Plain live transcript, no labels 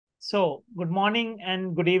Good morning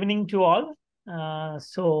and good evening to all.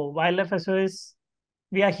 Wildlife SOS,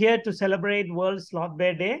 we are here to celebrate World Sloth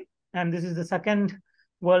Bear Day, and this is the second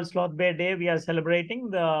World Sloth Bear Day we are celebrating.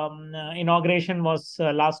 The inauguration was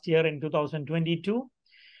last year in 2022,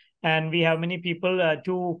 and we have many people,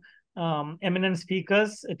 two eminent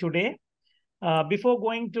speakers today. Before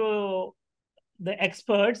going to the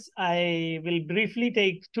experts, I will briefly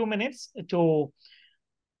take 2 minutes to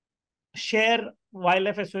share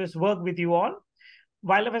Wildlife SOS work with you all.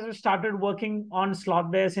 Wildlife SOS started working on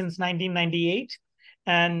sloth bear since 1998,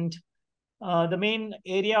 and the main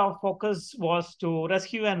area of focus was to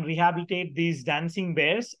rescue and rehabilitate these dancing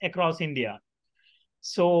bears across India.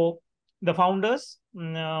 So the founders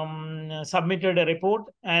submitted a report,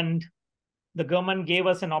 and the government gave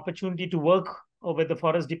us an opportunity to work with the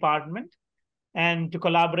forest department and to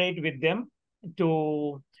collaborate with them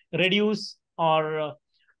to reduce or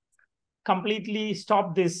completely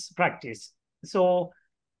stop this practice. So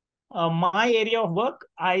my area of work,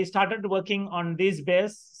 I started working on these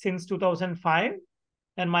bears since 2005.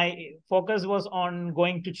 And my focus was on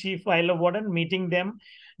going to Chief Wildlife Warden, meeting them,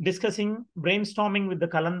 discussing, brainstorming with the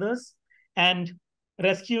Kalandars, and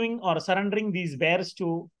rescuing or surrendering these bears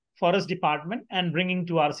to Forest Department and bringing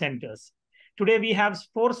to our centers. Today, we have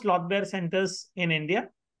 4 sloth bear centers in India,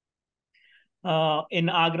 in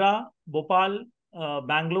Agra, Bhopal,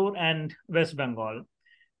 Bangalore, and West Bengal.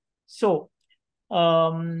 So,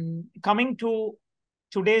 coming to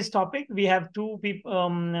today's topic, we have two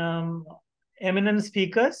people, eminent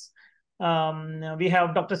speakers. We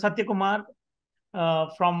have Dr. Sathyakumar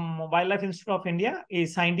from Wildlife Institute of India, a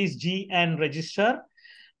scientist G and registrar.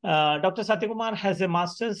 Dr. Sathyakumar has a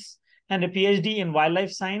master's and a PhD in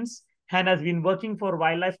wildlife science and has been working for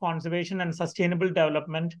wildlife conservation and sustainable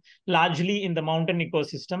development, largely in the mountain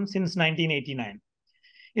ecosystem since 1989.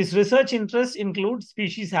 His research interests include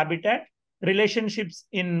species habitat, relationships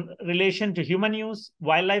in relation to human use,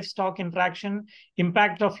 wildlife stock interaction,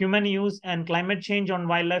 impact of human use and climate change on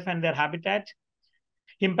wildlife and their habitat,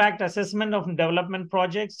 impact assessment of development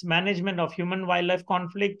projects, management of human-wildlife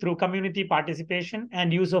conflict through community participation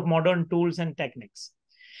and use of modern tools and techniques.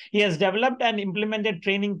 He has developed and implemented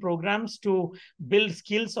training programs to build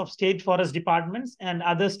skills of state forest departments and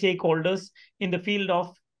other stakeholders in the field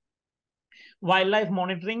of wildlife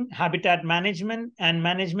monitoring, habitat management, and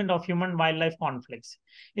management of human-wildlife conflicts.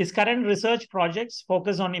 His current research projects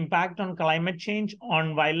focus on impact on climate change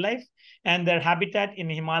on wildlife and their habitat in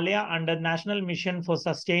Himalaya under National Mission for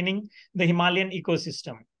Sustaining the Himalayan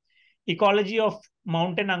Ecosystem, ecology of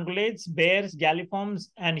mountain ungulates, bears, galliforms,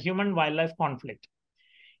 and human-wildlife conflict.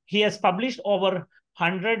 He has published over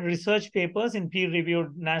 100 research papers in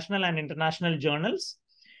peer-reviewed national and international journals.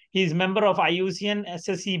 He is member of IUCN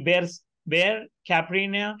SSC Bear,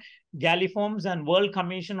 Caprina, Galliforms, and World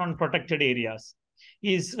Commission on Protected Areas.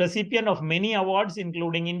 He is recipient of many awards,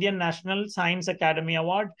 including Indian National Science Academy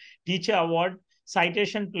Award, Teacher Award,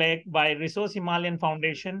 Citation Plaque by Resource Himalayan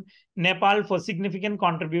Foundation, Nepal for significant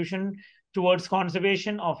contribution towards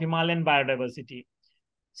conservation of Himalayan biodiversity.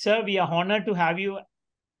 Sir, we are honored to have you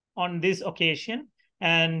on this occasion,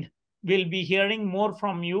 and we'll be hearing more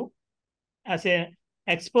from you as an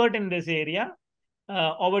expert in this area.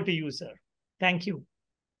 Over to you, sir. Thank you.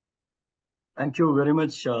 Thank you very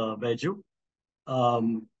much, Baiju.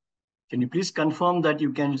 Can you please confirm that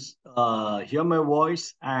you can hear my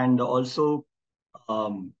voice and also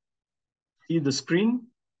see the screen?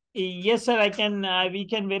 Yes, sir, I can. We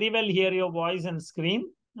can very well hear your voice and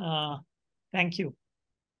screen. Thank you.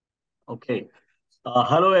 Okay.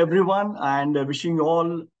 Hello, everyone, and wishing you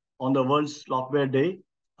all on the World Sloth Bear Day.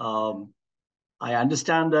 I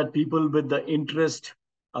understand that people with the interest,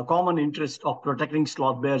 a common interest of protecting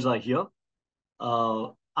sloth bears are here.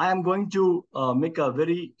 I am going to make a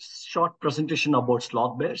very short presentation about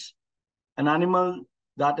sloth bears, an animal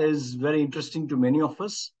that is very interesting to many of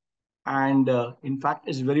us, and in fact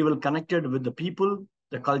is very well connected with the people,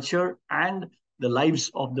 the culture, and the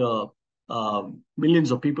lives of the millions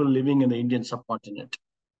of people living in the Indian subcontinent.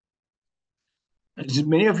 As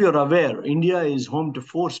many of you are aware, India is home to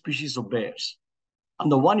 4 species of bears. And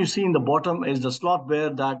the one you see in the bottom is the sloth bear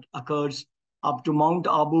that occurs up to Mount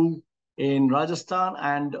Abu in Rajasthan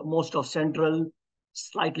and most of central,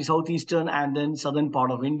 slightly southeastern, and then southern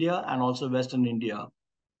part of India and also western India.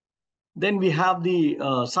 Then we have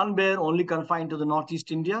the sun bear, only confined to the northeast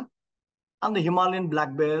India, and the Himalayan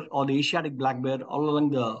black bear or the Asiatic black bear all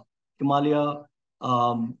along the Himalaya,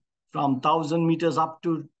 from 1,000 meters up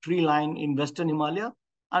to tree line in western Himalaya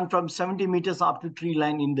and from 70 meters up to tree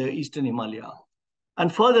line in the eastern Himalaya.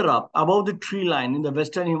 And further up, above the tree line in the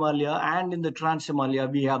western Himalaya and in the Trans Himalaya,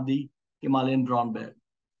 we have the Himalayan brown bear.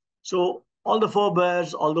 So all the four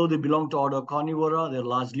bears, although they belong to order Carnivora, they're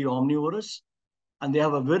largely omnivorous, and they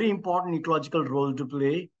have a very important ecological role to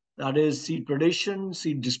play. That is seed predation,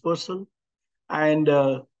 seed dispersal, and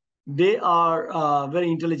they are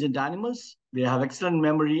very intelligent animals. They have excellent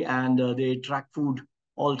memory, and they track food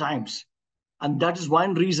all times. And that is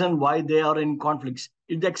one reason why they are in conflicts.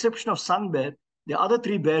 With the exception of sun bear, the other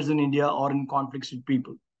three bears in India are in conflicts with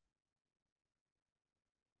people.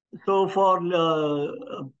 So for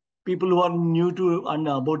people who are new to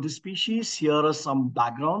about this species, here is some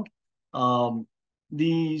background. Um,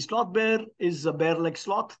 the sloth bear is a bear-like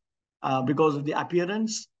sloth because of the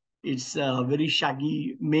appearance. It's a very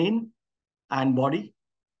shaggy mane and body.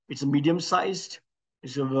 It's a medium-sized.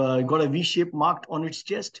 It's got a V shape marked on its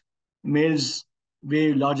chest. Males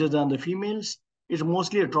way larger than the females. It's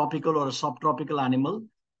mostly a tropical or a subtropical animal,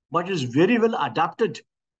 but is very well adapted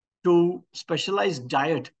to specialized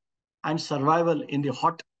diet and survival in the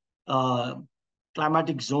hot uh,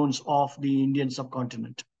 climatic zones of the Indian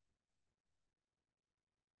subcontinent.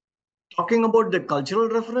 Talking about the cultural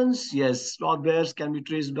reference, yes, sloth bears can be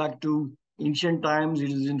traced back to ancient times. It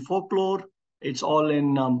is in folklore. It's all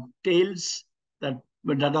in tales that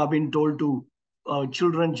have been told to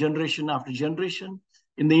children generation after generation.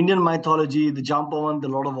 In the Indian mythology, the Jampavan, the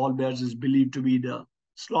Lord of all bears, is believed to be the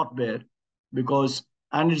sloth bear because,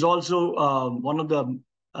 and it's also one of the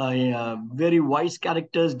very wise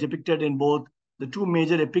characters depicted in both the two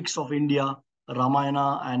major epics of India,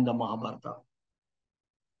 Ramayana and the Mahabharata.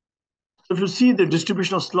 So if you see the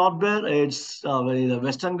distribution of sloth bear, it's the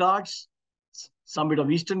Western Ghats, some bit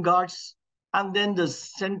of Eastern Ghats, and then the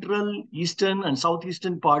central, eastern, and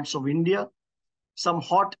southeastern parts of India. Some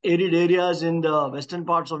hot, arid areas in the western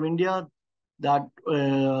parts of India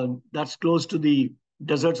that's close to the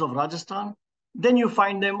deserts of Rajasthan. Then you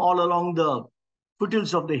find them all along the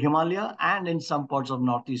foothills of the Himalaya and in some parts of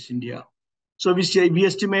northeast India. So we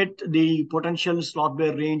estimate the potential sloth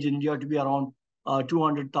bear range in India to be around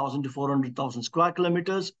 200,000 to 400,000 square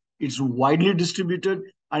kilometers. It's widely distributed,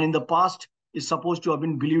 and in the past is supposed to have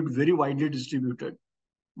been believed very widely distributed.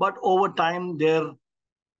 But over time, their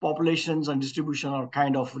populations and distribution are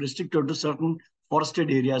kind of restricted to certain forested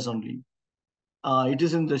areas only. It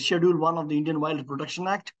is in the Schedule 1 of the Indian Wildlife Protection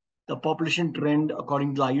Act. The population trend,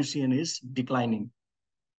 according to the IUCN, is declining.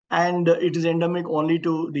 And it is endemic only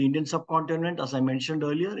to the Indian subcontinent. As I mentioned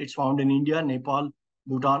earlier, it's found in India, Nepal,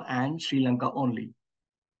 Bhutan, and Sri Lanka only,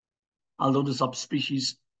 although the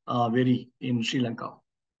subspecies vary in Sri Lanka.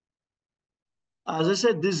 As I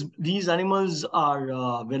said, these animals are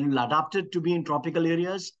well adapted to be in tropical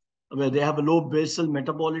areas where they have a low basal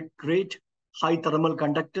metabolic rate, high thermal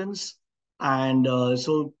conductance, and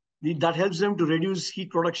that helps them to reduce heat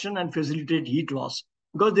production and facilitate heat loss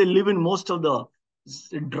because they live in most of the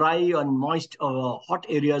dry and moist, hot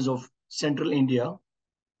areas of central India.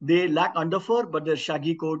 They lack underfur, but their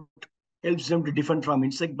shaggy coat helps them to defend from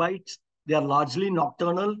insect bites. They are largely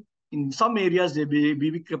nocturnal. In some areas, they may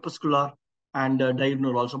be crepuscular and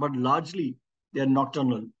diurnal also, but largely they are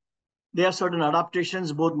nocturnal. They have certain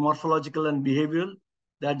adaptations, both morphological and behavioral.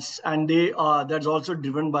 That's also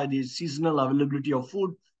driven by the seasonal availability of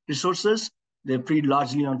food resources. They feed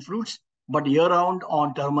largely on fruits, but year-round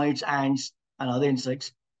on termites, ants, and other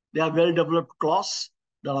insects. They have well-developed claws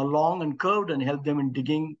that are long and curved and help them in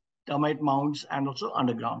digging termite mounds and also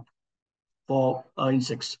underground for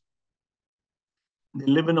insects. They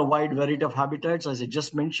live in a wide variety of habitats, as I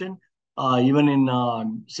just mentioned, even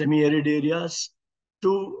in semi-arid areas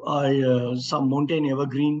to some mountain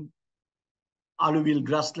evergreen alluvial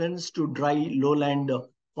grasslands to dry lowland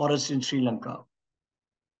forests in Sri Lanka.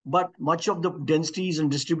 But much of the densities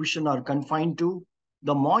and distribution are confined to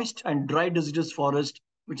the moist and dry deciduous forest,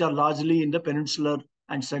 which are largely in the peninsular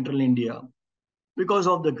and central India because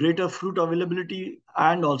of the greater fruit availability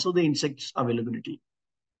and also the insects availability.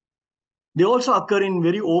 They also occur in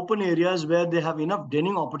very open areas where they have enough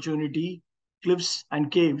denning opportunity, cliffs and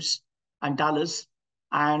caves and talus,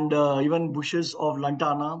 and even bushes of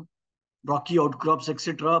lantana, rocky outcrops,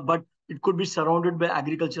 etc. But it could be surrounded by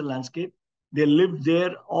agricultural landscape. They live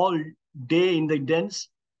there all day in the dens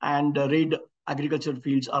and raid agricultural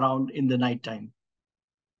fields around in the night time.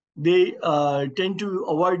 They tend to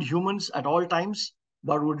avoid humans at all times,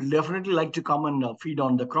 but would definitely like to come and feed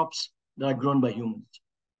on the crops that are grown by humans.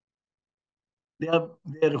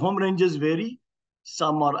 Their home ranges vary.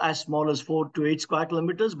 Some are as small as 4 to 8 square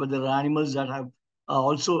kilometers, but there are animals that have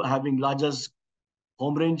also having larger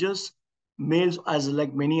home ranges. Males, as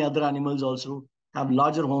like many other animals, also have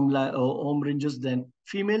larger home ranges than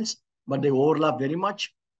females, but they overlap very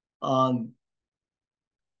much.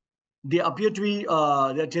 They appear to be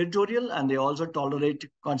they're territorial and they also tolerate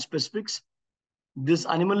conspecifics. This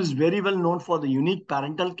animal is very well known for the unique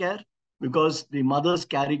parental care because the mothers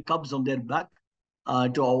carry cubs on their back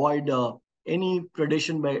to avoid any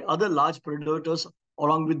predation by other large predators,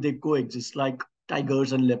 along with they coexist like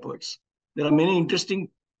tigers and leopards. There are many interesting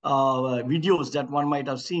videos that one might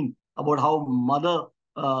have seen about how mother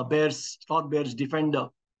bears, sloth bears, defend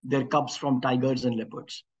their cubs from tigers and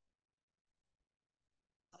leopards.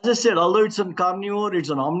 As I said, although it's a carnivore, it's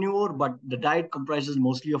an omnivore, but the diet comprises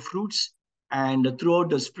mostly of fruits. And throughout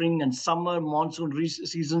the spring and summer monsoon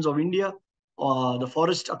seasons of India, the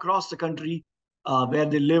forests across the country where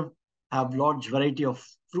they live have large variety of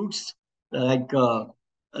fruits that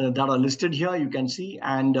are listed here. You can see,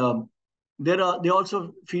 and they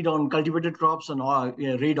also feed on cultivated crops and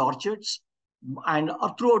raid orchards, and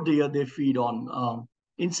throughout the year they feed on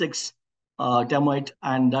insects, termite,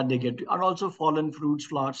 and that they get, and also fallen fruits,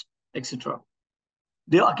 flowers, etc.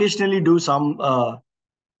 They occasionally do some uh,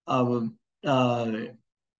 uh,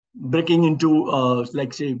 breaking into,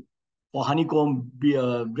 like say, for honeycomb,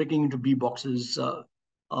 breaking into bee boxes or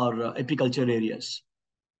apiculture areas.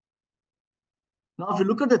 Now, if you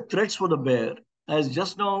look at the threats for the bear, as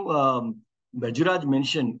just now Baiju Raj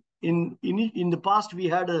mentioned, in the past we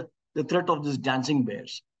had the threat of these dancing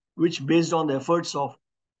bears, which based on the efforts of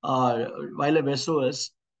Wildlife SOS,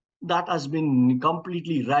 that has been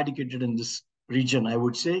completely eradicated in this region. I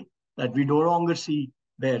would say that we no longer see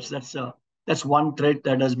bears. That's one threat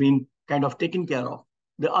that has been kind of taken care of.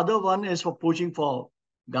 The other one is for poaching for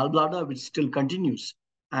gallbladder, which still continues,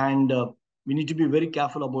 and we need to be very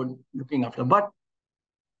careful about looking after. But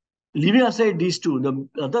leaving aside these two, the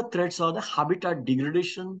other threats are the habitat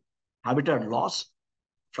degradation, habitat loss,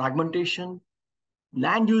 fragmentation,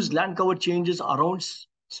 land use, land cover changes around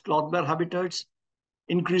sloth bear habitats,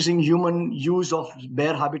 increasing human use of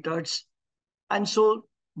bear habitats. And so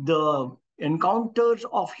the encounters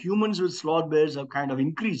of humans with sloth bears have kind of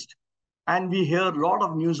increased. And we hear a lot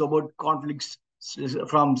of news about conflicts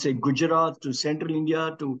from, say, Gujarat to central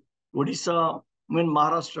India to Odisha,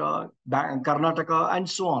 Maharashtra, Karnataka, and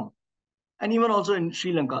so on, and even also in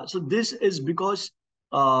Sri Lanka. So this is because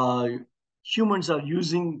uh, humans are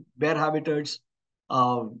using bear habitats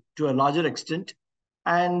to a larger extent,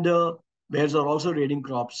 and bears are also raiding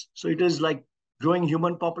crops. So it is like growing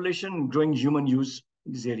human population, growing human use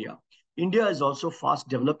in this area. India is also fast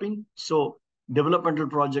developing, so developmental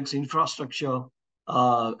projects, infrastructure,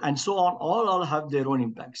 and so on, all have their own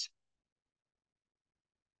impacts.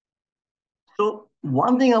 So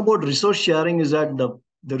one thing about resource sharing is that the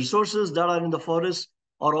resources that are in the forest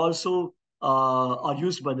are also are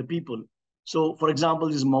used by the people. So, for example,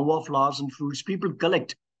 these mawa flowers and fruits people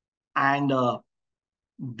collect, and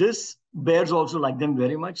this bears also like them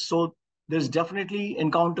very much. So there's definitely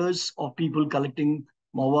encounters of people collecting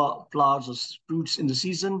mawa flowers or fruits in the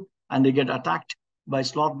season, and they get attacked by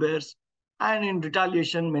sloth bears. And in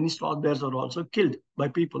retaliation, many sloth bears are also killed by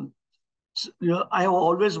people. So, I have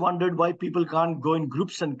always wondered why people can't go in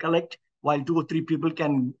groups and collect while two or three people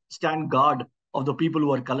can stand guard of the people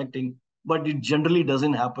who are collecting. But it generally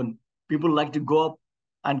doesn't happen. People like to go up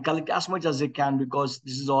and collect as much as they can because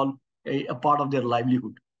this is all a part of their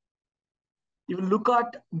livelihood. If you look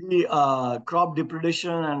at the crop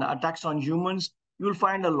depredation and attacks on humans, you will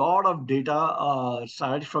find a lot of data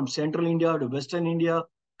started from central India to western India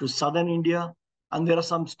to southern India. And there are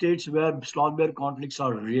some states where sloth bear conflicts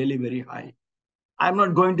are really very high. I'm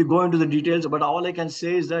not going to go into the details, but all I can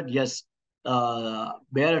say is that yes,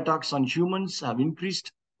 bear attacks on humans have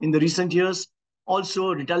increased in the recent years.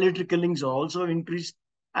 Also, retaliatory killings are also increased,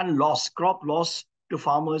 and crop loss to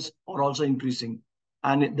farmers are also increasing.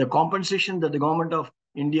 And the compensation that the government of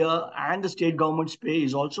India and the state governments pay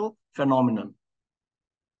is also phenomenal.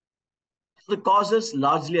 The causes,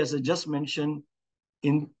 largely, as I just mentioned,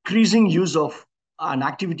 increasing use of an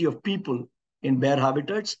activity of people in bear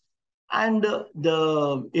habitats, and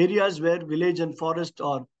the areas where village and forest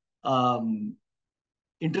are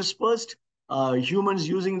interspersed, humans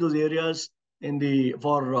using those areas in the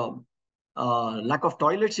for lack of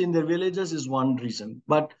toilets in their villages is one reason.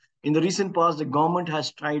 But in the recent past, the government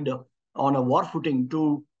has tried on a war footing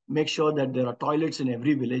to make sure that there are toilets in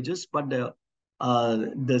every villages, but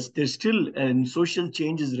there's still social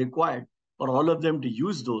change is required for all of them to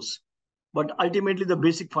use those. But ultimately, the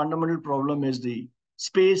basic fundamental problem is the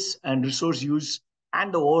space and resource use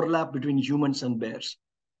and the overlap between humans and bears.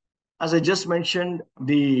 As I just mentioned,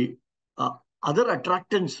 the other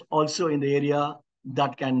attractants also in the area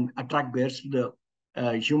that can attract bears to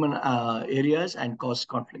the human areas and cause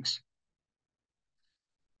conflicts.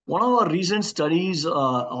 One of our recent studies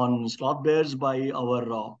on sloth bears by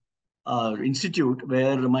our institute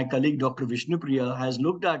where my colleague Dr. Vishnupriya has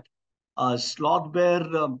looked at sloth bear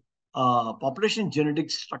population genetic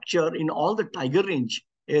structure in all the tiger range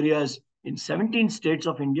areas in 17 states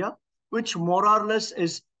of India, which more or less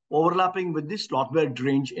is overlapping with the sloth bear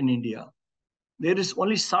range in India. There is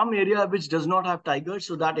only some area which does not have tigers,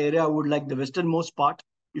 so that area would like the westernmost part.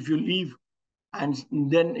 If you leave, and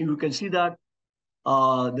then you can see that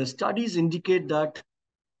the studies indicate that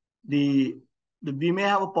the, we may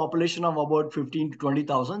have a population of about 15 to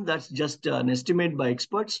 20,000. That's just an estimate by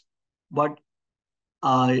experts, but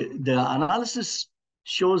the analysis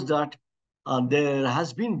shows that there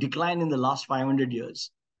has been decline in the last 500 years,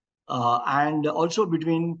 and also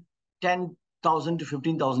between 10,000 to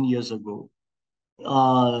 15,000 years ago.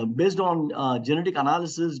 Based on genetic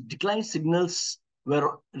analysis, decline signals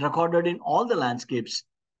were recorded in all the landscapes,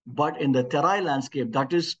 but in the Terai landscape,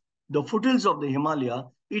 that is the foothills of the Himalaya,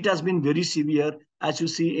 it has been very severe, as you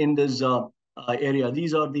see in this area.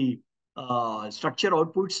 These are the structure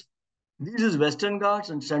outputs. This is Western Ghats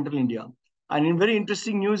and Central India. And in very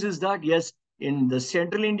interesting news is that, yes, in the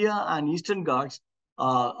Central India and Eastern Ghats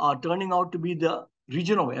are turning out to be the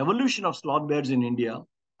region of evolution of sloth bears in India.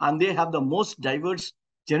 And they have the most diverse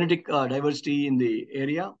genetic diversity in the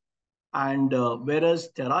area. And whereas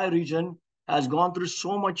Terai region has gone through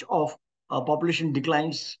so much of population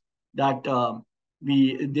declines that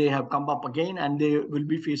they have come up again, and they will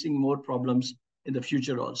be facing more problems in the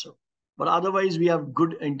future also. But otherwise, we have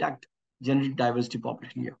good intact genetic diversity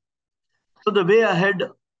population here. So the way ahead,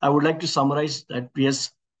 I would like to summarize that,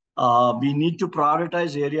 yes, we need to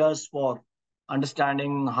prioritize areas for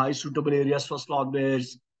understanding high suitable areas for sloth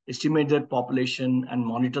bears, estimate their population, and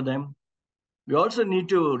monitor them. We also need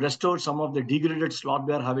to restore some of the degraded sloth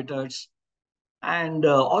bear habitats, and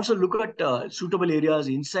also look at suitable areas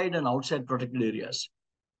inside and outside protected areas.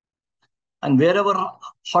 And wherever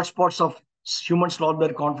hotspots of human sloth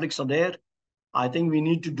bear conflicts are there, I think we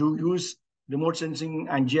need to use remote sensing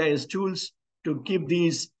and GIS tools to keep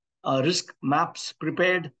these risk maps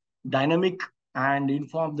prepared, dynamic, and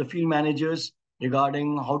inform the field managers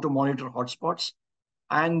regarding how to monitor hotspots.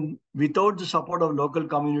 And without the support of local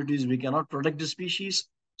communities, we cannot protect the species.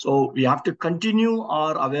 So we have to continue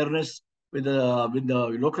our awareness with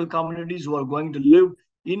the local communities who are going to live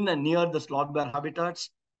in and near the sloth bear habitats.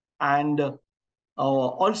 And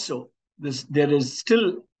also, there is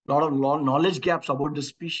still a lot of knowledge gaps about the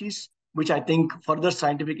species, which I think further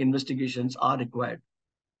scientific investigations are required.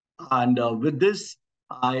 And with this,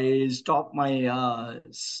 I stop my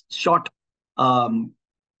short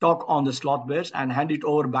talk on the sloth bears and hand it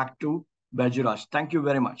over back to Baiju Raj. Thank you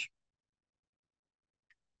very much.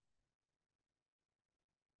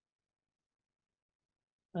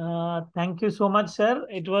 Thank you so much, sir.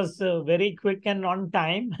 It was very quick and on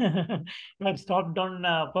time. You had stopped on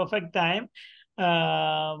perfect time.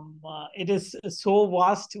 It is so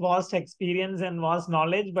vast experience and vast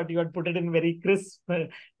knowledge, but you had put it in very crisp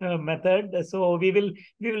method. So we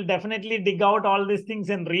will definitely dig out all these things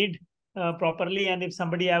and read properly. And if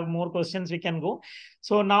somebody have more questions, we can go.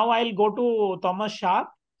 So now I'll go to Thomas Sharp,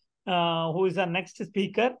 who is our next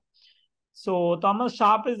speaker. So Thomas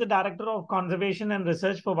Sharp is the Director of Conservation and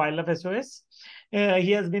Research for Wildlife SOS.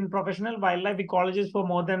 He has been professional wildlife ecologist for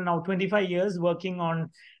more than now 25 years, working on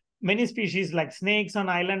many species like snakes on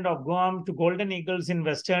island of Guam to golden eagles in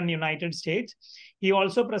western United States. He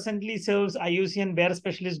also presently serves IUCN Bear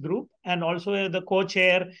Specialist Group and also the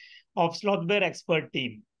co-chair of Sloth Bear Expert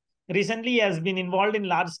Team. Recently, he has been involved in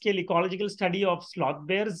large-scale ecological study of sloth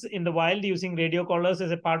bears in the wild using radio collars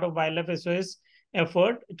as a part of Wildlife SOS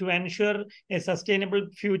effort to ensure a sustainable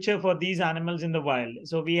future for these animals in the wild.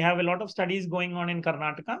 So we have a lot of studies going on in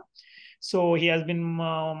Karnataka. So he has been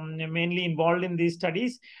mainly involved in these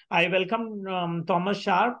studies. I welcome Thomas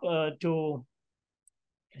Sharp to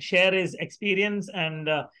share his experience and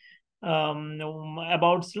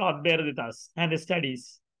about sloth bear with us and his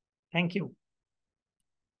studies. Thank you.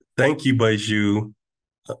 Thank you, Baiju.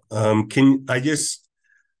 Can I just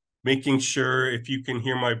making sure if you can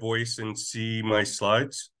hear my voice and see my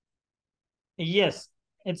slides? Yes,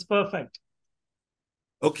 it's perfect.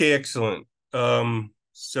 Okay, excellent.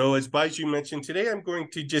 So as Baiju mentioned, today I'm going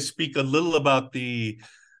to just speak a little about the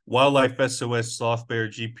Wildlife SOS Sloth Bear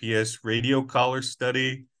GPS radio collar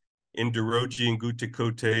study in Dharoji and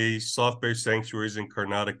Gutakote sloth bear sanctuaries in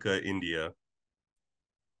Karnataka, India.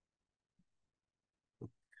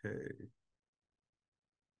 Okay.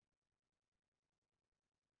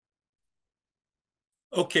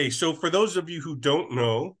 Okay, so for those of you who don't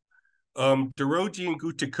know, Dharoji and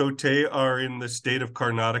Gutakote are in the state of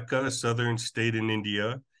Karnataka, a southern state in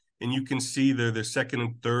India. And you can see they're the second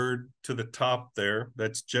and third to the top there.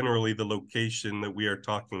 That's generally the location that we are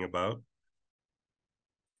talking about.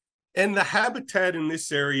 And the habitat in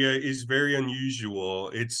this area is very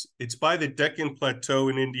unusual. It's by the Deccan Plateau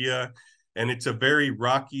in India, and it's a very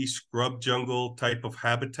rocky scrub jungle type of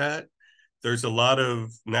habitat. There's a lot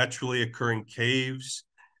of naturally occurring caves.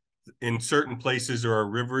 In certain places, there are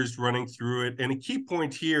rivers running through it. And a key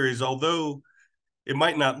point here is, although it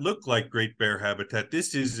might not look like great bear habitat,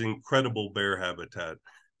 this is incredible bear habitat.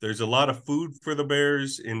 There's a lot of food for the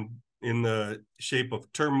bears in the shape of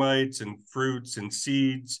termites and fruits and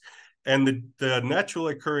seeds, and the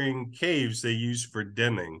naturally occurring caves they use for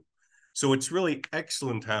denning. So it's really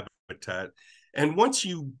excellent habitat. And once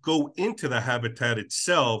you go into the habitat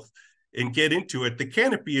itself and get into it, the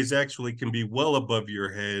canopy is actually can be well above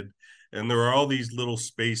your head. And there are all these little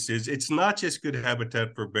spaces. It's not just good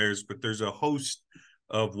habitat for bears, but there's a host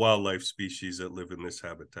of wildlife species that live in this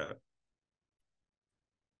habitat.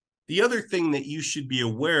 The other thing that you should be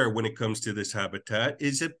aware when it comes to this habitat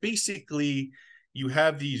is that basically you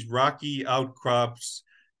have these rocky outcrops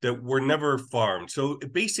that were never farmed. So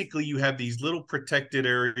basically you have these little protected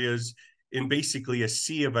areas in basically a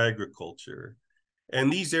sea of agriculture.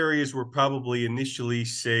 And these areas were probably initially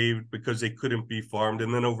saved because they couldn't be farmed.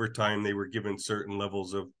 And then over time, they were given certain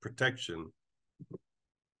levels of protection.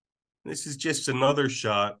 This is just another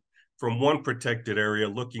shot from one protected area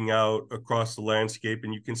looking out across the landscape.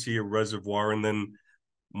 And you can see a reservoir and then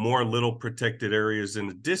more little protected areas in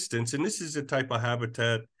the distance. And this is the type of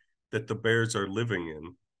habitat that the bears are living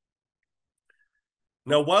in.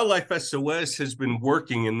 Now, Wildlife SOS has been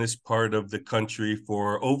working in this part of the country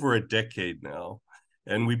for over a decade now.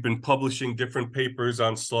 And we've been publishing different papers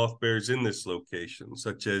on sloth bears in this location,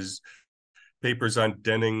 such as papers on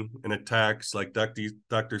denning and attacks, like Dr.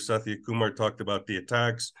 Sathyakumar talked about the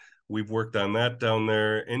attacks. We've worked on that down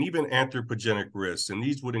there, and even anthropogenic risks. And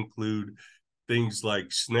these would include things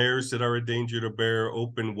like snares that are a danger to bear,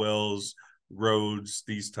 open wells, roads,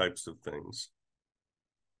 these types of things.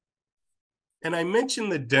 And I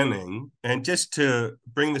mentioned the denning, and just to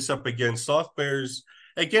bring this up again, sloth bears,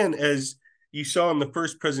 again, as you saw in the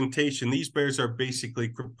first presentation, these bears are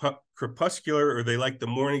basically crepuscular, or they like the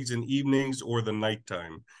mornings and evenings or the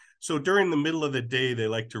nighttime. So during the middle of the day, they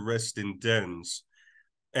like to rest in dens.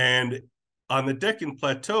 And on the Deccan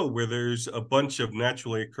Plateau, where there's a bunch of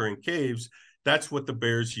naturally occurring caves, that's what the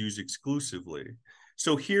bears use exclusively.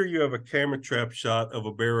 So here you have a camera trap shot of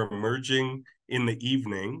a bear emerging in the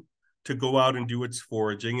evening to go out and do its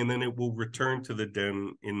foraging, and then it will return to the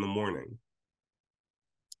den in the morning.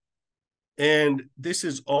 And this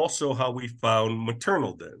is also how we found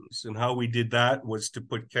maternal dens. And how we did that was to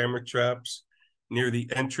put camera traps near the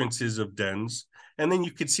entrances of dens. And then you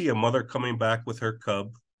could see a mother coming back with her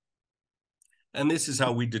cub. And this is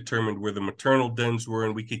how we determined where the maternal dens were,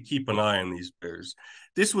 and we could keep an eye on these bears.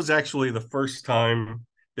 This was actually the first time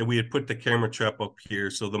that we had put the camera trap up here.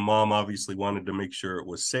 So the mom obviously wanted to make sure it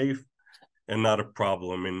was safe and not a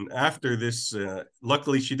problem. And after this,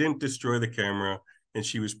 luckily she didn't destroy the camera, and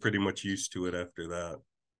she was pretty much used to it after that.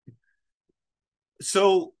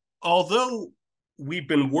 So although we've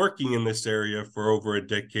been working in this area for over a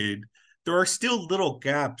decade, there are still little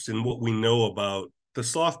gaps in what we know about the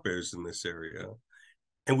sloth bears in this area.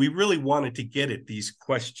 And we really wanted to get at these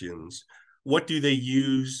questions. What do they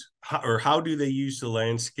use, or how do they use the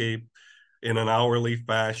landscape in an hourly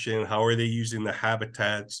fashion? How are they using the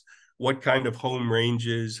habitats? What kind of home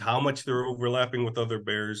ranges? How much they're overlapping with other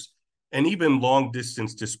bears? And even long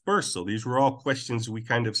distance dispersal. These were all questions we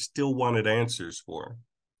kind of still wanted answers for.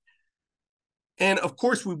 And of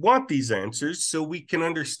course, we want these answers so we can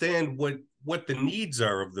understand what the needs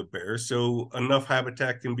are of the bear, so enough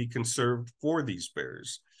habitat can be conserved for these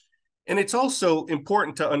bears. And it's also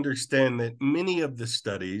important to understand that many of the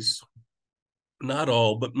studies, not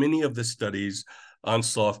all, but many of the studies on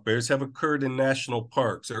sloth bears have occurred in national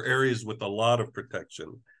parks or areas with a lot of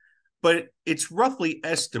protection. But it's roughly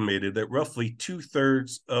estimated that roughly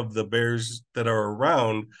 2/3 of the bears that are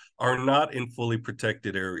around are not in fully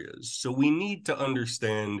protected areas. So we need to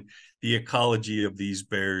understand the ecology of these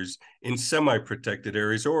bears in semi-protected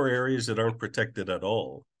areas or areas that aren't protected at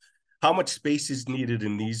all. How much space is needed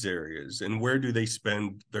in these areas, and where do they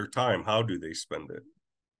spend their time? How do they spend it?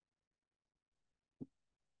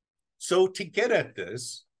 So to get at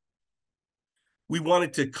this, we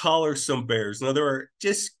wanted to collar some bears. Now, there are,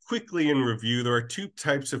 just quickly in review, there are two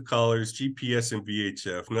types of collars, GPS and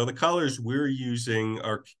VHF. Now, the collars we're using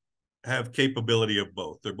have capability of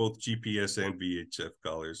both. They're both GPS and VHF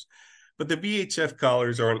collars. But the VHF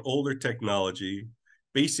collars are an older technology,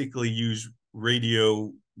 basically use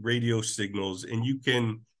radio signals, and you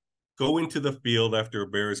can go into the field after a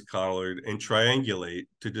bear is collared and triangulate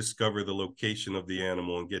to discover the location of the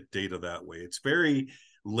animal and get data that way. It's very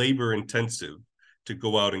labor intensive to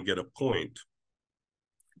go out and get a point.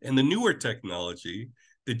 And the newer technology,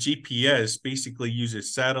 the GPS, basically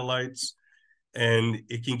uses satellites, and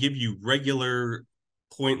it can give you regular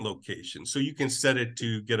point location. So you can set it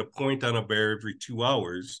to get a point on a bear every 2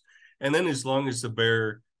 hours. And then as long as the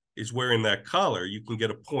bear is wearing that collar, you can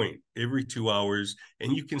get a point every 2 hours,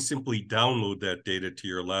 and you can simply download that data to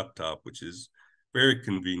your laptop, which is very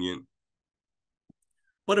convenient.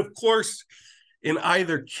 But of course, in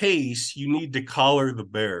either case, you need to collar the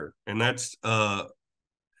bear, and that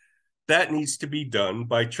needs to be done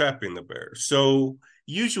by trapping the bear. So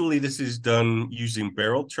usually this is done using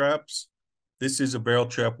barrel traps. This is a barrel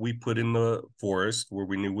trap we put in the forest where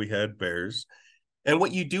we knew we had bears. And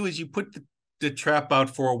what you do is you put the trap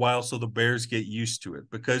out for a while so the bears get used to it,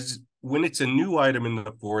 because when it's a new item in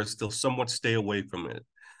the forest, they'll somewhat stay away from it.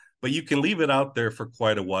 But you can leave it out there for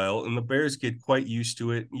quite a while, and the bears get quite used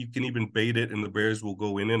to it. You can even bait it, and the bears will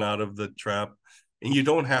go in and out of the trap, and you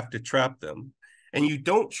don't have to trap them. And you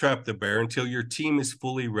don't trap the bear until your team is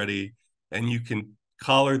fully ready, and you can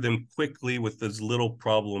collar them quickly with as little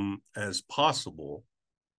problem as possible.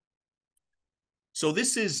 So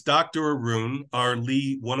this is Dr. Arun,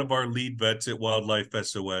 one of our lead vets at Wildlife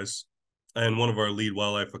SOS, and one of our lead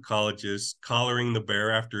wildlife ecologists, collaring the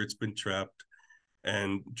bear after it's been trapped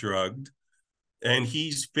and drugged. And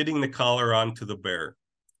he's fitting the collar onto the bear.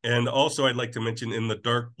 And also I'd like to mention, in the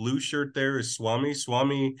dark blue shirt there is Swami.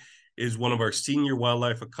 Swami is one of our senior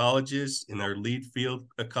wildlife ecologists and our lead field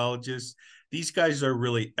ecologists. These guys are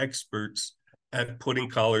really experts at putting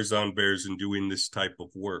collars on bears and doing this type of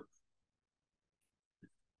work.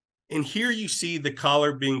 And here you see the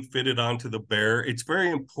collar being fitted onto the bear. It's very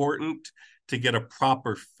important to get a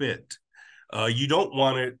proper fit. You don't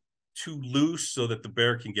want it too loose so that the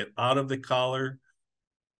bear can get out of the collar,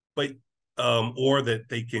 but or that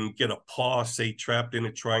they can get a paw, say, trapped in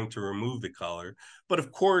it trying to remove the collar. But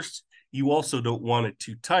of course, you also don't want it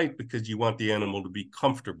too tight, because you want the animal to be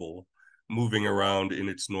comfortable moving around in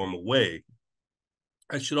its normal way.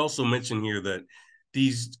 I should also mention here that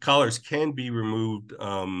these collars can be removed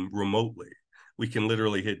remotely. We can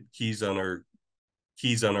literally hit keys on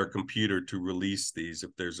our computer to release these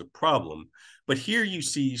if there's a problem. But here you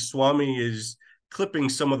see Swami is clipping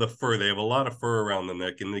some of the fur. They have a lot of fur around the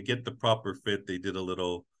neck, and to get the proper fit, they did a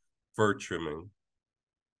little fur trimming.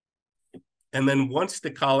 And then once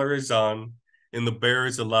the collar is on and the bear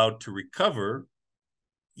is allowed to recover,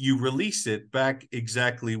 you release it back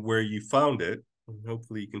exactly where you found it. And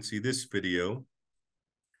hopefully you can see this video.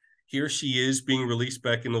 Here she is being released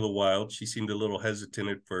back into the wild. She seemed a little hesitant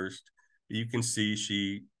at first. But you can see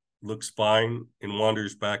she looks fine and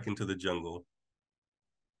wanders back into the jungle.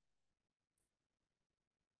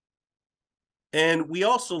 And we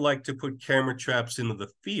also like to put camera traps into the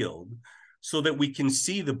field so that we can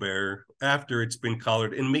see the bear after it's been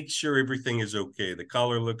collared and make sure everything is okay. The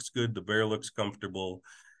collar looks good, the bear looks comfortable.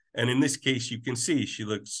 And in this case, you can see she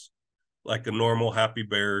looks like a normal, happy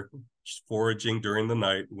bear, just foraging during the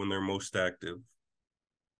night when they're most active.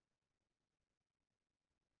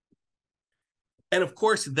 And of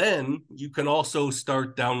course, then you can also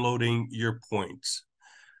start downloading your points.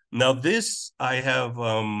 Now this, I have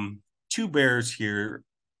two bears here.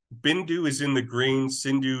 Bindu is in the green,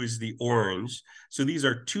 Sindhu is the orange. So these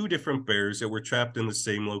are two different bears that were trapped in the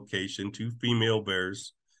same location, two female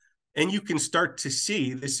bears. And you can start to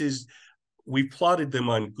see, we plotted them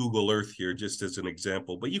on Google Earth here just as an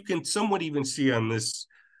example, but you can somewhat even see on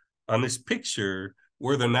this picture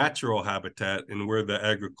where the natural habitat and where the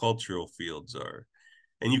agricultural fields are.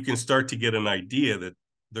 And you can start to get an idea that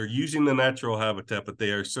they're using the natural habitat, but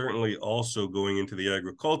they are certainly also going into the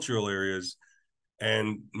agricultural areas,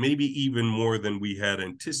 and maybe even more than we had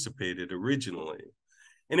anticipated originally.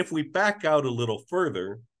 And if we back out a little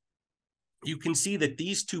further, you can see that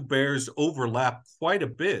these two bears overlap quite a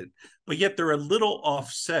bit, but yet they're a little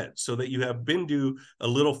offset, so that you have Bindu a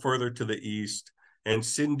little further to the east and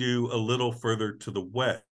Sindhu a little further to the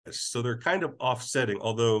west. So they're kind of offsetting,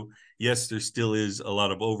 although, yes, there still is a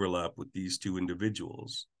lot of overlap with these two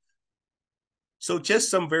individuals. So just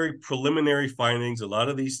some very preliminary findings. A lot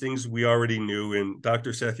of these things we already knew, and Dr.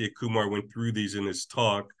 Sathyakumar went through these in his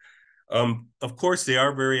talk. Of course, they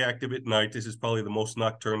are very active at night. This is probably the most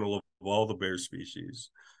nocturnal of all the bear species.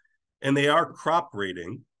 And they are crop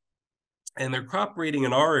raiding. And they're crop raiding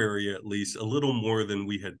in our area, at least, a little more than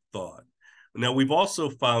we had thought. Now, we've also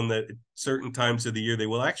found that at certain times of the year, they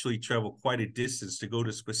will actually travel quite a distance to go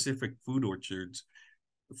to specific food orchards,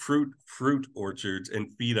 fruit orchards,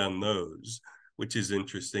 and feed on those, which is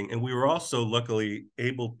interesting. And we were also luckily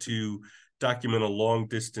able to document a long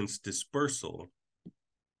distance dispersal.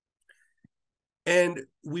 And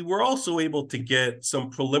we were also able to get some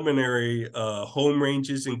preliminary home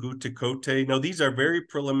ranges in Gutakote. Now, these are very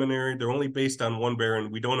preliminary. They're only based on one bear,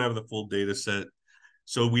 and we don't have the full data set.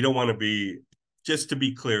 So we don't want to be, just to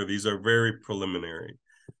be clear, these are very preliminary.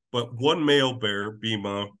 But one male bear,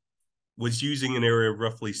 Bhima, was using an area of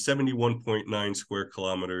roughly 71.9 square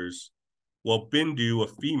kilometers, while Bindu, a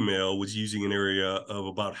female, was using an area of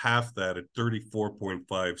about half that at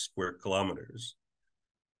 34.5 square kilometers.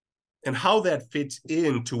 And how that fits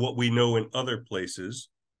into what we know in other places.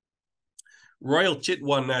 Royal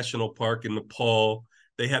Chitwan National Park in Nepal,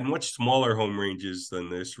 they had much smaller home ranges than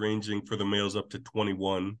this, ranging for the males up to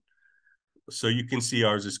 21. So you can see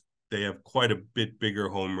ours is, they have quite a bit bigger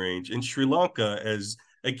home range. In Sri Lanka, as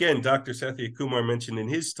again, Dr. Sathyakumar mentioned in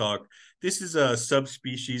his talk, this is a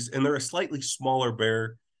subspecies and they're a slightly smaller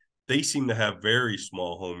bear. They seem to have very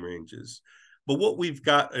small home ranges. But what we've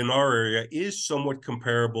got in our area is somewhat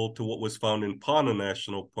comparable to what was found in Panna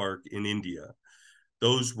National Park in India.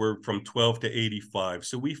 Those were from 12 to 85.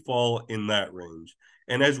 So we fall in that range.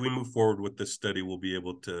 And as we move forward with this study, we'll be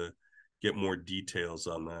able to get more details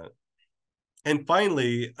on that. And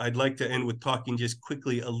finally, I'd like to end with talking just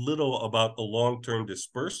quickly a little about the long-term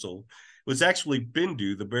dispersal. It was actually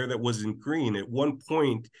Bindu, the bear that was in green. At one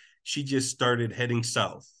point, she just started heading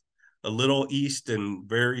south, a little east and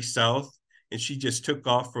very south, and she just took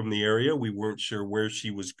off from the area. We weren't sure where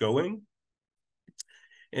she was going.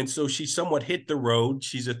 And so she somewhat hit the road.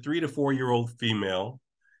 She's a 3 to 4 year old female,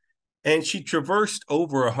 and she traversed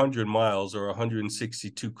over 100 miles or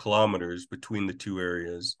 162 kilometers between the two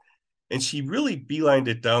areas. And she really beelined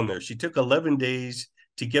it down there. She took 11 days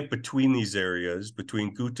to get between these areas,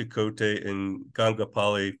 between Gutakote and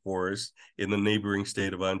Gangapali Forest in the neighboring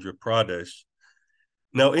state of Andhra Pradesh.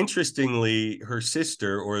 Now, interestingly, her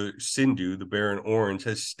sister, or Sindhu, the bear in orange,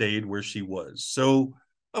 has stayed where she was. So,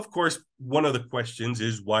 of course, one of the questions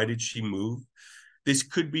is, why did she move? This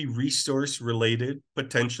could be resource related,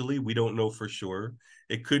 potentially. We don't know for sure.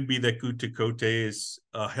 It could be that Gutakote is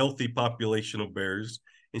a healthy population of bears,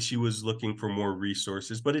 and she was looking for more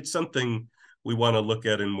resources, but it's something we want to look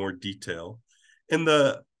at in more detail. And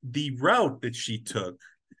the route that she took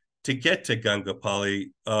to get to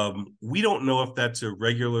Gangapali, we don't know if that's a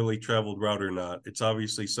regularly traveled route or not. It's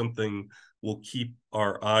obviously something we'll keep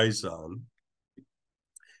our eyes on.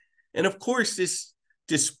 And of course, this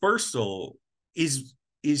dispersal is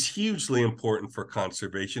hugely important for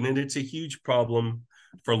conservation, and it's a huge problem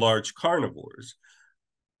for large carnivores.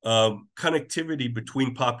 Connectivity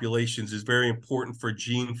between populations is very important for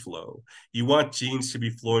gene flow. You want genes to be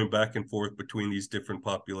flowing back and forth between these different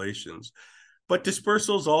populations. But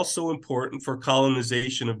dispersal is also important for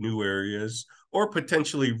colonization of new areas or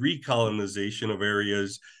potentially recolonization of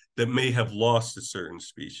areas that may have lost a certain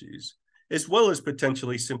species, as well as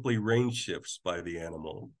potentially simply range shifts by the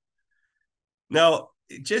animal. Now,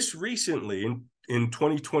 just recently, in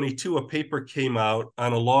 2022, a paper came out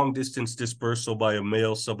on a long-distance dispersal by a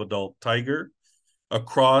male subadult tiger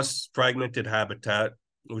across fragmented habitat,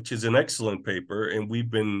 which is an excellent paper, and we've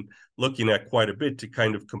been looking at quite a bit to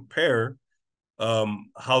kind of compare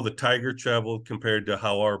how the tiger traveled compared to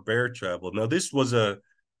how our bear traveled. Now, this was a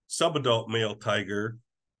subadult male tiger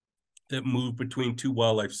that moved between two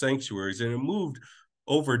wildlife sanctuaries, and it moved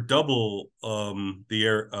over double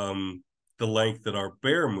the length that our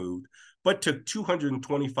bear moved, but took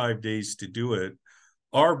 225 days to do it.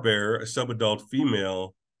 Our bear, a subadult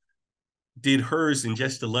female, did hers in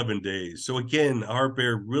just 11 days. So again, our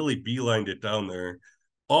bear really beelined it down there,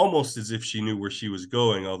 almost as if she knew where she was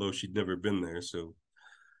going, although she'd never been there. So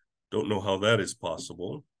don't know how that is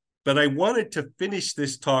possible. But I wanted to finish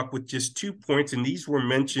this talk with just 2 points, and these were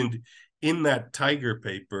mentioned in that tiger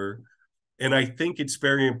paper. And I think it's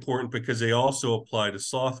very important because they also apply to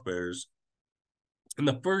sloth bears. And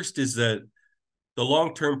the first is that the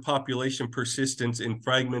long-term population persistence in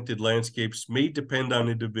fragmented landscapes may depend on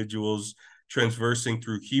individuals traversing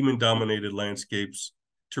through human-dominated landscapes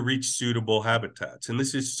to reach suitable habitats. And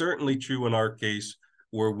this is certainly true in our case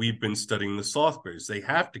where we've been studying the sloth bears. They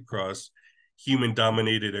have to cross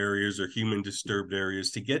human-dominated areas or human-disturbed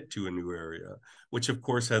areas to get to a new area, which of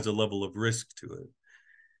course has a level of risk to it.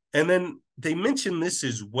 And then they mention this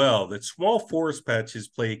as well, that small forest patches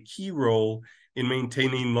play a key role in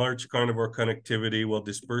maintaining large carnivore connectivity while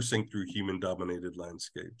dispersing through human-dominated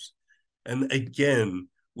landscapes. And again,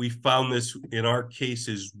 we found this in our case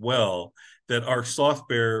as well, that our sloth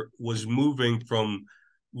bear was moving from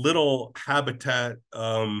little habitat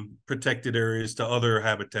protected areas to other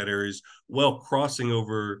habitat areas while crossing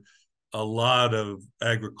over a lot of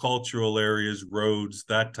agricultural areas, roads,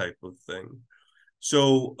 that type of thing.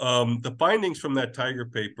 So the findings from that tiger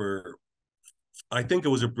paper, I think it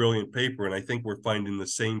was a brilliant paper, and I think we're finding the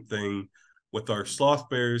same thing with our sloth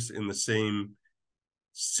bears in the same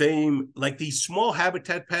like these small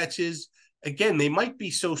habitat patches. Again, they might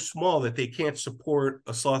be so small that they can't support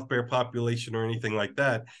a sloth bear population or anything like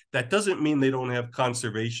that. That doesn't mean they don't have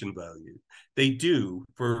conservation value. They do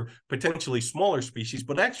for potentially smaller species,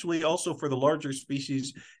 but actually also for the larger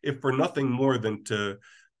species, if for nothing more than to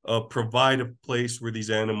provide a place where these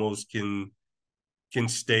animals can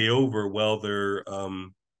stay over while they're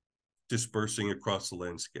dispersing across the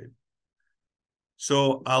landscape.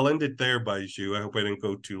 So I'll end it there, Baiju. I hope I didn't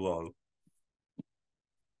go too long.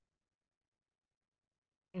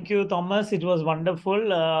 Thank you, Thomas. It was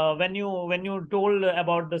wonderful. When you told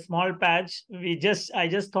about the small patch, I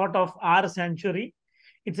just thought of our sanctuary.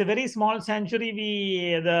 It's a very small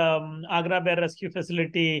sanctuary. The Agra Bear Rescue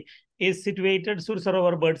Facility is situated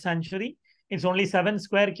Sursarovar Bird Sanctuary. It's only 7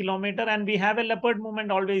 square kilometer, and we have a leopard movement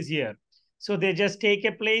always here. So they just take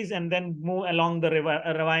a place and then move along the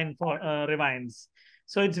ravines.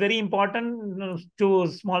 So it's very important to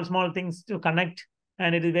small things to connect,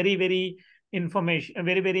 and it is very very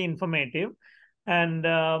informative. And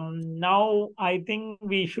now I think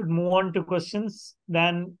we should move on to questions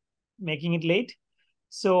than making it late.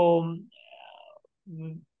 So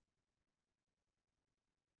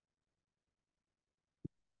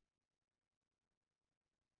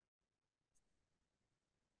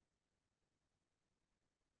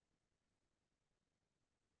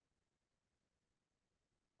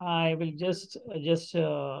I will just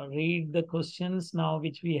read the questions now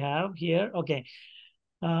which we have here. Okay.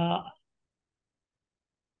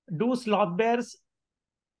 Do sloth bears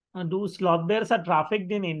are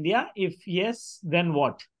trafficked in India? If yes, then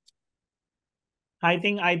what? I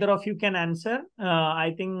think either of you can answer.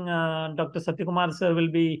 I think Dr. Sathyakumar sir will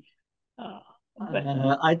be.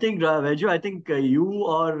 I think, Baiju, I think you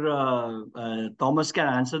or Thomas can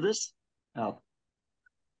answer this.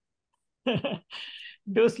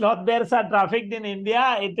 Do sloth bears are trafficked in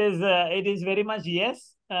India? It is very much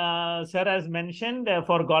yes. Sir has mentioned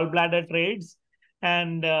for gallbladder trades,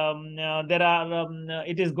 and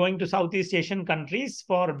it is going to Southeast Asian countries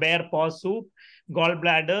for bear paw soup,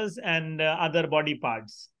 gallbladders, and other body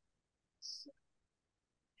parts.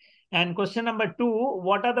 And question number 2,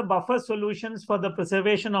 what are the buffer solutions for the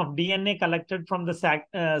preservation of DNA collected from the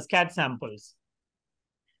scat samples?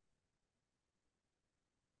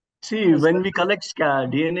 See, when we collect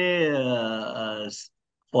DNA,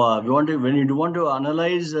 when you want to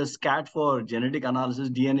analyze a scat for genetic analysis,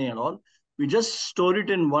 DNA and all, we just store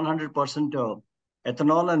it in 100%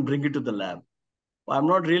 ethanol and bring it to the lab. I'm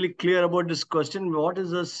not really clear about this question. What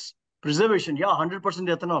is this preservation? Yeah, 100%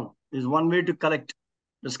 ethanol is one way to collect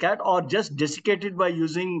the scat, or just desiccate it by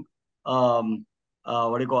using silica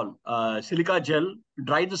gel,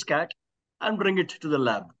 dry the scat and bring it to the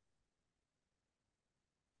lab.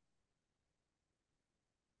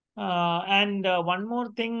 And one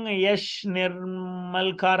more thing, Yash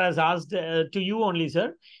Nirmalkar has asked to you only,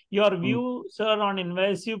 sir. Your view, sir, on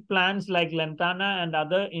invasive plants like lantana and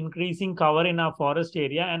other increasing cover in our forest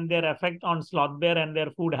area and their effect on sloth bear and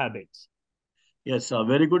their food habits. Yes, a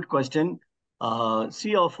very good question.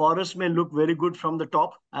 See, our forest may look very good from the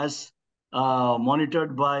top as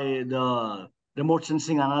monitored by the remote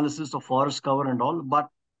sensing analysis of forest cover and all, but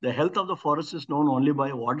the health of the forest is known only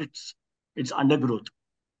by what its undergrowth.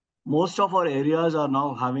 Most of our areas are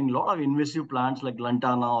now having a lot of invasive plants like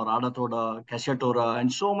lantana or adathoda, cassia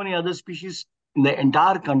and so many other species in the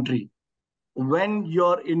entire country. When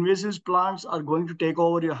your invasive plants are going to take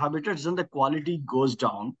over your habitats, then the quality goes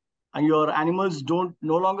down and your animals no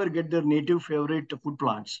longer get their native favorite food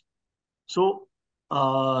plants. So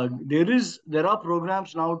there are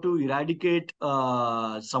programs now to eradicate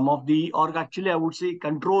some of the, or actually I would say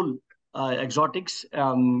control exotics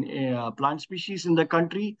plant species in the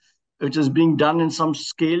country, which is being done in some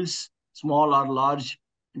scales, small or large,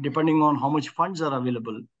 depending on how much funds are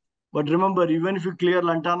available. But remember, even if you clear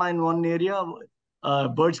lantana in one area,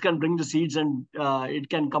 birds can bring the seeds and it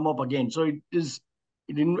can come up again. So it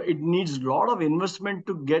needs a lot of investment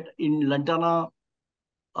to get in lantana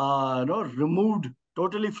removed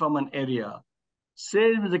totally from an area.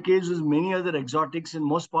 Same is the case with many other exotics in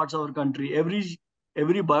most parts of our country. Every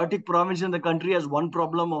biotic province in the country has one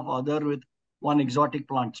problem or other with one exotic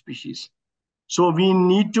plant species. So we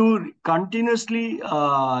need to continuously,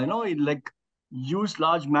 use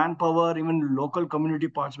large manpower, even local community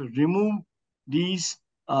parts will remove these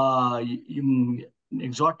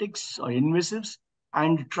exotics or invasives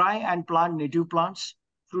and try and plant native plants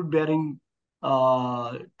fruit-bearing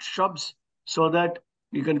shrubs, so that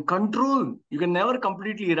you can control. You can never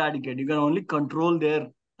completely eradicate. You can only control their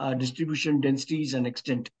distribution, densities, and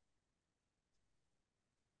extent.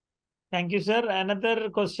 Thank you, sir. Another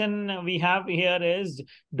question we have here is: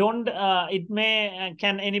 don't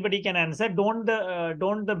can anybody can answer? Don't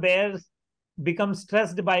the bears become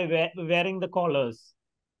stressed by wearing the collars?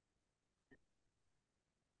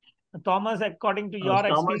 Thomas, according to your Thomas,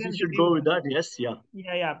 you experience, should go with that. Yes, yeah.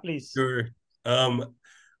 Yeah, please. Sure.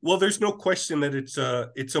 Well, there's no question that it's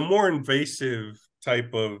a more invasive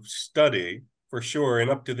type of study for sure, and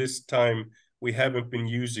up to this time we haven't been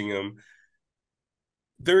using them.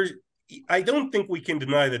 I don't think we can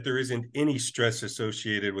deny that there isn't any stress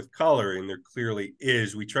associated with collaring. There clearly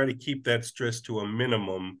is. We try to keep that stress to a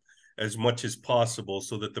minimum as much as possible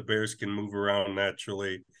so that the bears can move around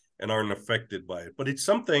naturally and aren't affected by it. But it's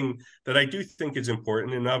something that I do think is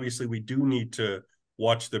important, and obviously we do need to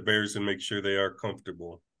watch the bears and make sure they are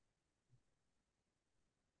comfortable.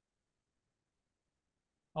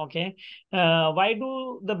 Okay. Why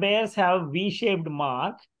do the bears have V-shaped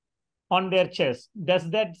mark on their chest? Does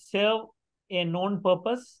that serve a known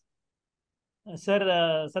purpose? Sir,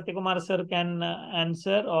 Sathyakumar sir can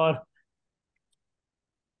answer, or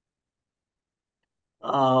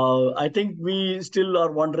I think we still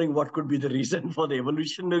are wondering what could be the reason for the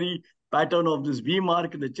evolutionary pattern of this V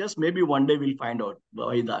mark in the chest. Maybe one day we'll find out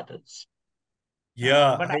why that is.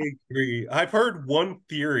 Yeah, I agree. I've heard one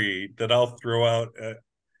theory that I'll throw out.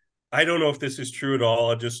 I don't know if this is true at all.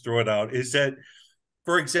 I'll just throw it out. Is that,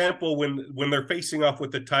 for example, when they're facing off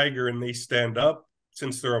with the tiger and they stand up,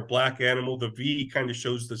 since they're a black animal, the V kind of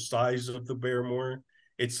shows the size of the bear more.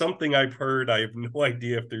 It's something I've heard. I have no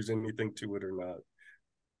idea if there's anything to it or not.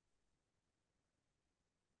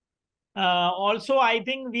 Also, I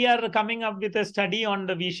think we are coming up with a study on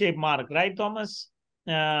the V-shaped mark, right, Thomas?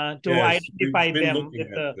 To Yes, identify we've been them looking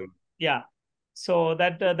with at them. yeah. So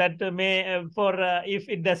that may for if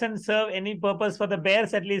it doesn't serve any purpose for the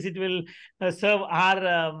bears, at least it will serve our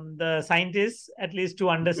the scientists at least to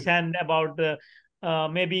understand about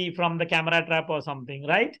maybe from the camera trap or something,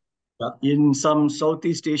 right? In some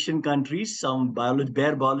Southeast Asian countries, some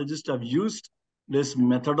bear biologists have used this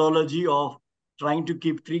methodology of trying to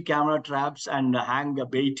keep 3 camera traps and hang a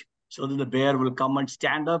bait so that the bear will come and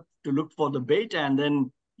stand up to look for the bait, and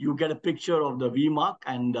then you get a picture of the V mark,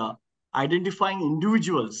 and identifying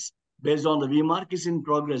individuals based on the V mark is in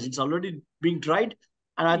progress. It's already being tried,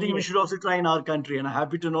 and I think we should also try in our country, and I'm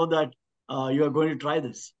happy to know that you are going to try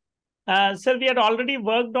this. Sir, we had already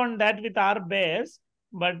worked on that with our bears,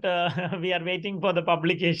 but we are waiting for the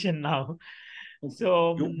publication now.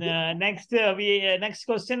 So next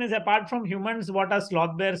question is: apart from humans, what are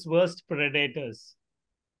sloth bears' worst predators?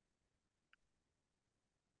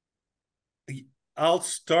 I'll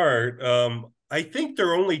start. I think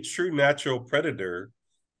their only true natural predator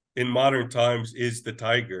in modern times is the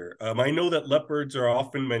tiger. I know that leopards are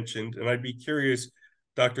often mentioned, and I'd be curious,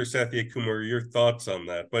 Dr. Sathyakumar, your thoughts on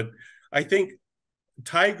that. But I think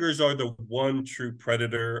tigers are the one true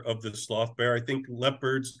predator of the sloth bear. I think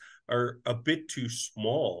leopards are a bit too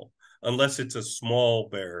small, unless it's a small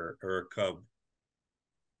bear or a cub.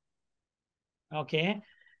 Okay.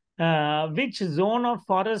 Which zone of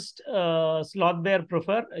forest sloth bear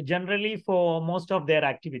prefer generally for most of their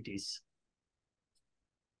activities?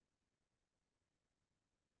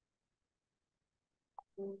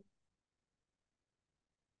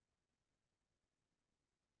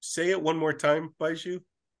 Say it one more time, Baiju.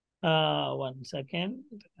 1 second.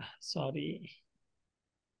 Sorry.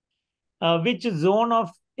 Which zone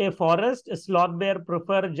of a forest a sloth bear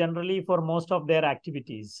prefer generally for most of their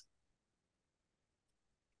activities?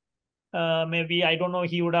 Maybe, I don't know,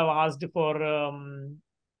 he would have asked for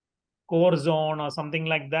core zone or something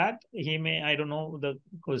like that. He may, I don't know the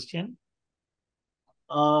question.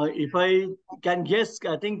 If I can guess,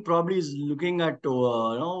 I think probably is looking at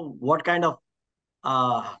what kind of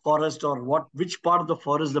forest, or which part of the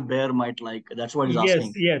forest the bear might like. That's what he's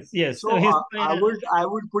asking. Yes. So I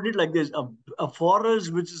would put it like this: a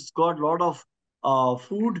forest which has got a lot of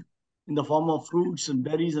food in the form of fruits and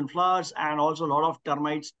berries and flowers, and also a lot of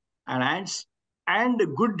termites and ants, and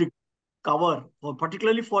good cover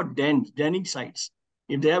particularly for denning sites.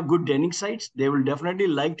 If they have good denning sites, they will definitely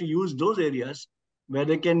like to use those areas where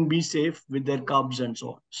they can be safe with their cubs and so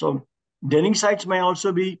on. So denning sites may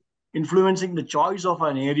also be influencing the choice of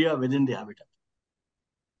an area within the habitat.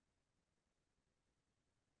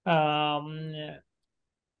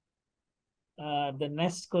 The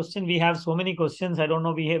next question, we have so many questions. I don't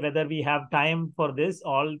know whether we have time for this.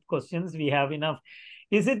 All questions, we have enough.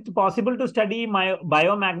 Is it possible to study my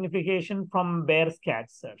biomagnification from bear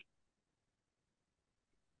scats, sir?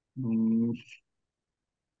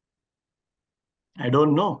 I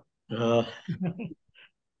don't know.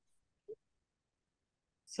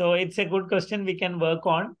 So it's a good question we can work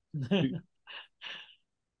on.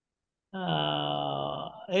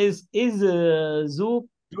 Is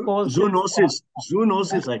Zoonosis.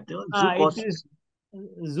 Zoonosis, I tell. it is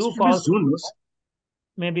zoonosis.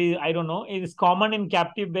 Maybe, I don't know. It is common in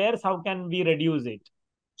captive bears. How can we reduce it?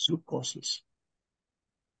 Zoonosis.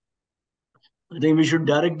 I think we should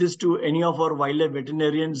direct this to any of our wildlife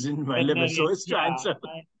veterinarians in Wildlife SOS to answer.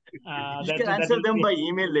 You can answer them by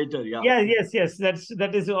email later. Yeah. Yes.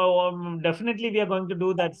 That is definitely we are going to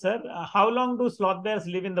do that, sir. How long do sloth bears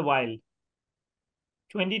live in the wild?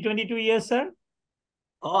 22 years, sir.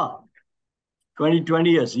 20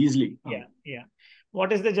 years easily. Yeah.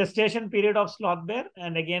 What is the gestation period of sloth bear?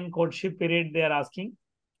 And again, courtship period they are asking.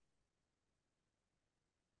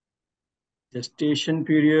 Gestation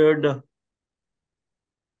period.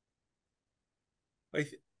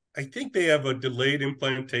 I think they have a delayed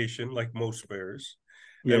implantation, like most bears.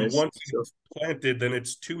 Yes. And once it's planted, then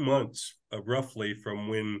it's 2 months, roughly, from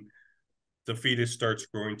when the fetus starts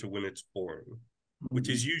growing to when it's born, which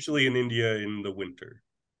is usually in India in the winter.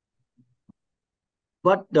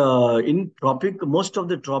 But in most of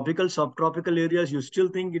the tropical, subtropical areas, you still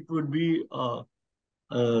think it would be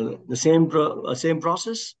the same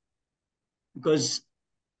process? Because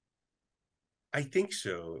I think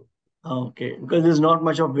so. Okay, because there's not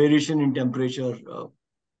much of variation in temperature.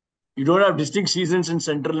 You don't have distinct seasons in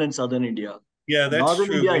central and southern India. Yeah, that's Northern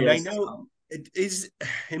true. India, And yes. I know it is,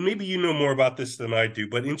 and maybe you know more about this than I do,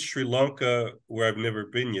 but in Sri Lanka, where I've never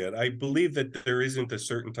been yet, I believe that there isn't a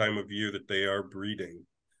certain time of year that they are breeding,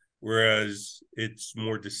 whereas it's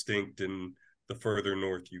more distinct in the further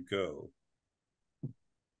north you go.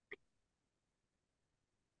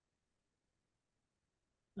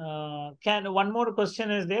 One more question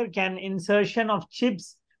is there. Can insertion of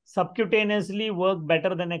chips subcutaneously work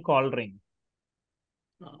better than a coll ring?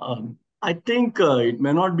 I think it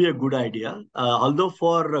may not be a good idea. Although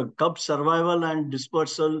for cub survival and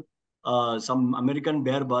dispersal, some American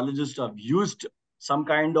bear biologists have used some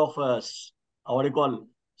kind of what do you call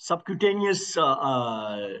subcutaneous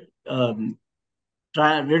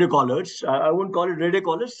radiocollars. I wouldn't call it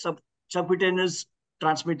radiocollars, subcutaneous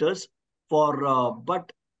transmitters for,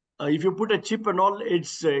 but if you put a chip and all,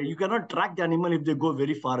 it's you cannot track the animal if they go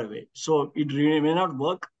very far away. So it really may not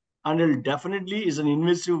work, and it definitely is an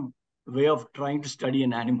invasive way of trying to study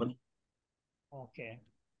an animal. Okay.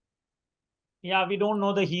 Yeah, we don't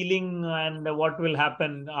know the healing and what will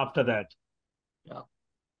happen after that. Yeah.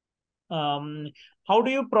 How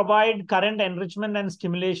do you provide current enrichment and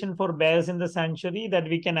stimulation for bears in the sanctuary? That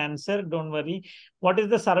we can answer, don't worry. What is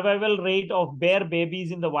the survival rate of bear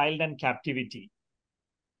babies in the wild and captivity?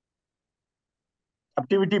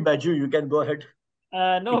 Captivity, Baiju, you can go ahead.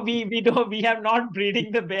 No, we have not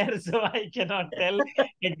breeding the bear, so I cannot tell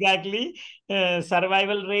exactly.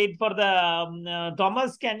 Survival rate for the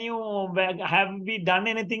Thomas. Have we done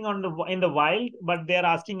anything in the wild? But they are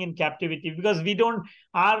asking in captivity because we don't.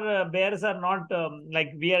 Our bears are not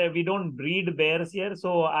we don't breed bears here,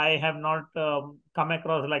 so I have not come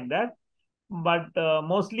across like that. But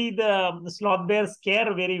mostly the sloth bears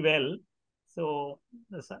care very well. So.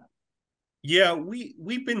 Yeah,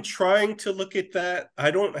 we've been trying to look at that. I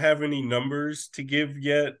don't have any numbers to give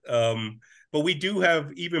yet, but we do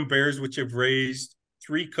have even bears which have raised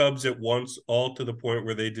 3 cubs at once, all to the point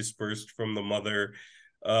where they dispersed from the mother.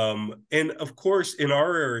 And of course, in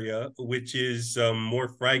our area, which is more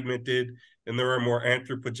fragmented and there are more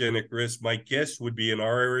anthropogenic risks, my guess would be in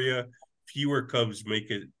our area, fewer cubs make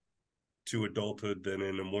it to adulthood than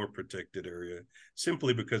in a more protected area,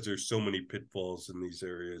 simply because there's so many pitfalls in these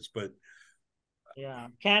areas. But yeah,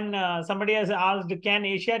 somebody has asked, can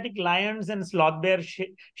Asiatic lions and sloth bear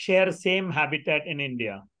share same habitat in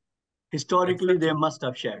India? Historically, they must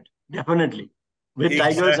have shared, definitely, with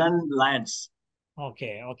tigers and lions.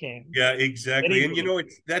 Okay. Yeah, exactly. And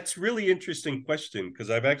that's really interesting question, because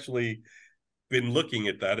I've actually been looking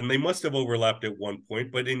at that, and they must have overlapped at one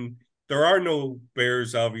point, but there are no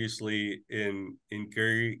bears obviously in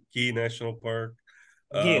Giri National Park.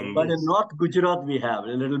 But in North Gujarat, we have a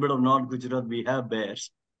little bit of North Gujarat, we have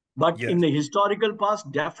bears. But in the historical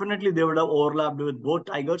past, definitely they would have overlapped with both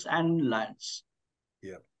tigers and lions.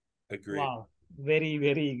 Yeah, agree. Wow, very,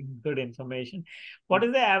 very good information. What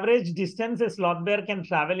is the average distance a sloth bear can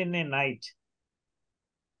travel in a night?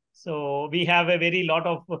 So we have a very lot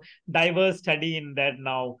of diverse study in that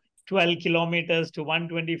now. 12 kilometers to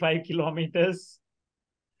 125 kilometers.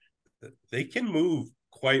 They can move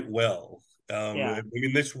quite well. Yeah. I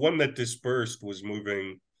mean, this one that dispersed was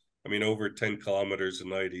moving, I mean, over 10 kilometers a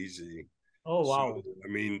night easy. Oh, wow. So, I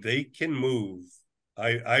mean, they can move.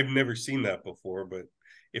 I've never seen that before, but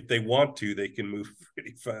if they want to, they can move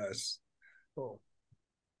pretty fast. Oh.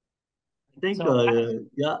 I think,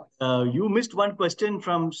 So, you missed one question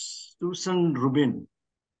from Susan Rubin.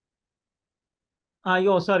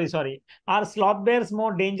 sorry. Are sloth bears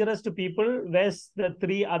more dangerous to people versus the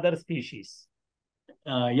three other species?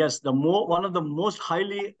 Yes, one of the most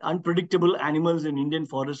highly unpredictable animals in Indian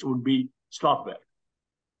forest would be sloth bear.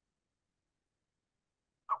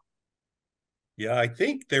 Yeah, I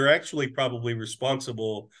think they're actually probably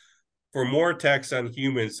responsible for more attacks on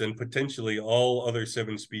humans than potentially all other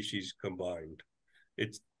 7 species combined.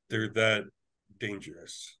 They're that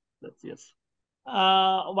dangerous. Yes.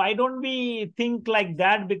 Why don't we think like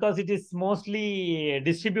that? Because it is mostly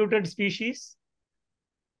distributed species.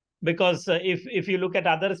 Because if you look at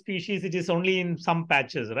other species, it is only in some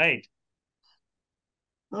patches, right?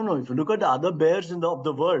 No. If you look at the other bears of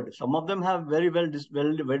the world, some of them have very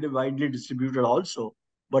widely distributed also.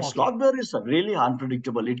 But Okay. sloth bear is really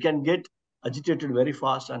unpredictable. It can get agitated very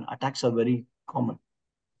fast, and attacks are very common.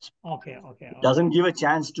 Okay. It doesn't give a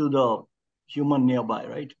chance to the human nearby,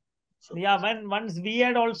 right? So, yeah, once we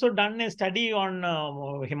had also done a study on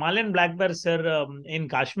Himalayan black bear, sir, in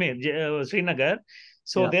Kashmir, Srinagar.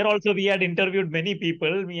 So there also we had interviewed many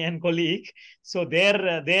people, me and colleague. So their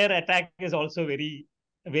attack is also very,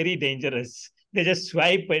 very dangerous. They just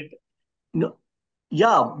swipe it. no,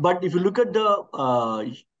 yeah, but if you look at the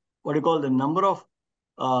what do you call the number of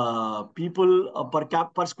people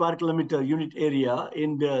per square kilometer unit area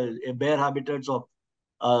in the bear habitats of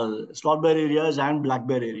sloth bear areas and black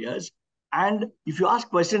bear areas, and if you ask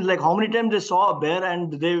questions like how many times they saw a bear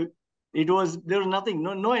and there was nothing,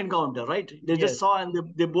 no encounter, right? They just saw and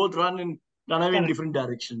they both run away in different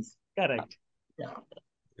directions. Correct. Yeah.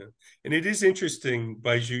 And it is interesting,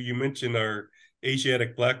 Baiju, you mentioned our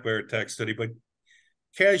Asiatic black bear attack study, but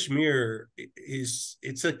Kashmir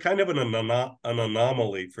it's a kind of an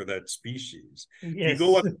anomaly for that species. Yes. If you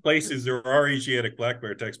go other places, there are Asiatic black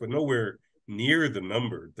bear attacks, but nowhere near the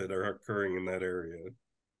number that are occurring in that area.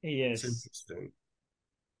 Yes. It's interesting.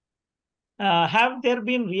 Have there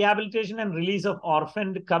been rehabilitation and release of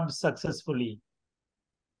orphaned cubs successfully?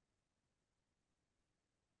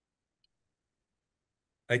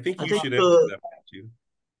 I think you should answer that, too.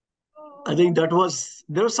 I think there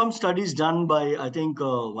were some studies done by, I think,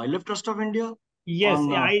 Wildlife Trust of India. Yes,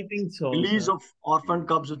 on, I think so. Release of orphan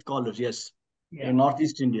cubs with collars, yes, in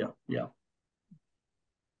Northeast India. Yeah.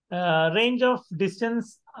 Range of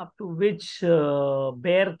distance up to which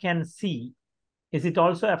bear can see, is it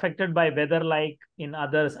also affected by weather like in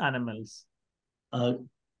other animals? I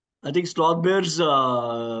think sloth bears,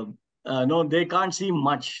 no, they can't see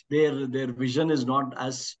much. Their vision is not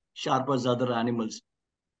as sharp as other animals.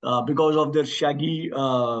 Because of their shaggy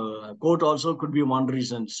coat also could be one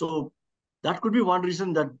reason. So that could be one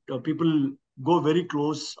reason that people go very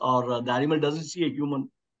close, or the animal doesn't see a human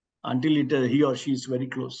until he or she is very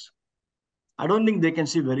close. I don't think they can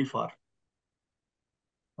see very far.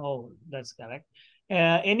 Oh, that's correct.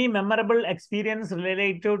 Any memorable experience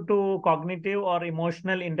related to cognitive or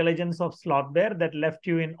emotional intelligence of sloth bear that left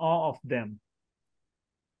you in awe of them?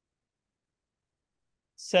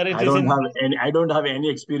 Sir, I don't have any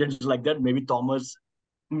experience like that. Maybe Thomas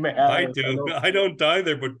may have. I do. I don't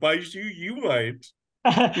either, but Baiju, you might.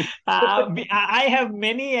 I have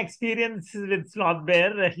many experiences with sloth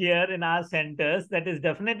bear here in our centers. That is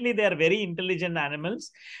definitely they are very intelligent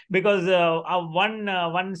animals, because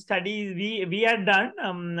one study we had done.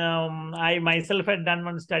 I myself had done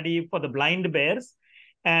one study for the blind bears,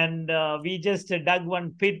 and we just dug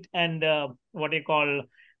one pit and what you call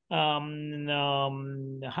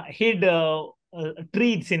hid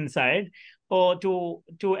treats inside, or to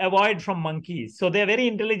avoid from monkeys. So they're very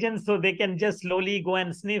intelligent, so they can just slowly go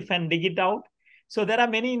and sniff and dig it out. So there are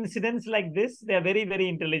many incidents like this. They're very, very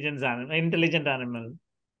intelligent animal.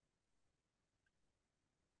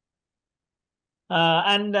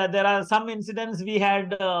 And there are some incidents we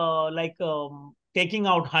had like taking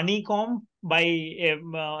out honeycomb by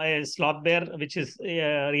a sloth bear, which is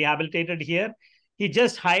rehabilitated here. He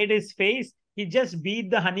just hide his face. He just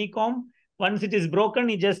beat the honeycomb. Once it is broken,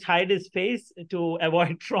 he just hide his face to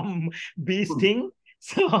avoid from bee sting.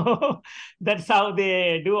 So that's how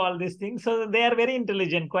they do all these things. So they are very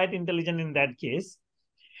intelligent, quite intelligent in that case.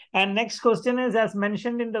 And next question is, as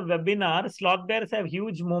mentioned in the webinar, sloth bears have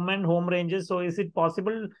huge movement home ranges. So is it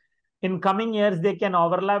possible in coming years they can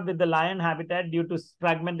overlap with the lion habitat due to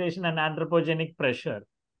fragmentation and anthropogenic pressure?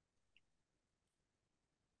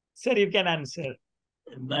 Sir, you can answer.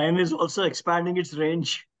 Lion is also expanding its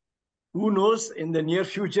range. Who knows? In the near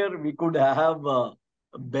future, we could have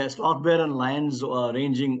sloth bear and lions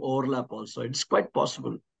ranging overlap also. It's quite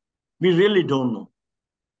possible. We really don't know.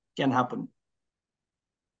 Can happen.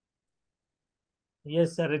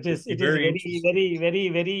 Yes, sir. It is Very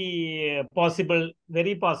very possible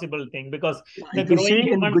thing, because the If you growing see in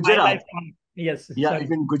human Gujarat, wildlife. Yes, if sorry.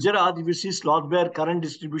 in Gujarat, if you see sloth bear current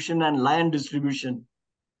distribution and lion distribution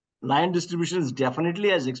is definitely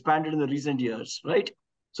has expanded in the recent years, right?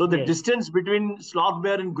 So the Yes. distance between sloth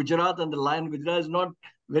bear in Gujarat and the lion in Gujarat is not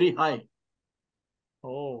very high.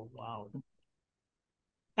 Oh, wow.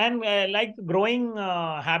 And like growing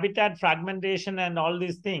habitat fragmentation and all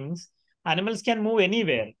these things, animals can move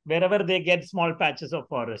anywhere, wherever they get small patches of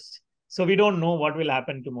forest. So we don't know what will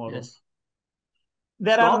happen tomorrow. Yes.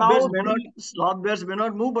 There are now Sloth bears may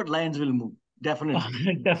not move, but lions will move.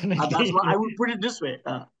 Definitely. definitely. That's why I would put it this way.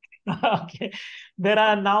 Okay. There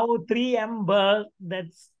are now 3M birds that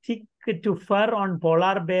stick to fur on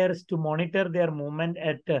polar bears to monitor their movement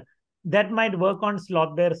that might work on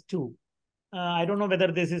sloth bears too. I don't know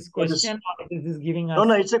whether this is question or this is giving us.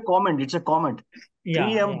 No, it's a comment. It's a comment. Yeah,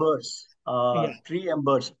 3M yeah. birds. Yeah. 3M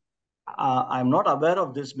birds. I'm not aware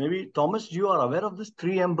of this. Maybe Thomas, you are aware of this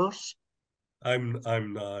 3M birds? I'm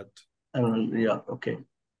not. Yeah. Okay.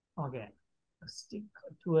 Okay. Stick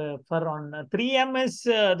to a fur on 3M is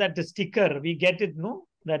that sticker. We get it, no?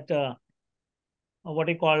 That what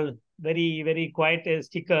you call very quiet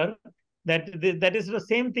sticker. That is the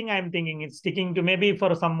same thing I'm thinking. It's sticking to maybe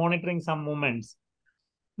for some monitoring some movements.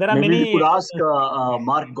 There are Maybe we many. could ask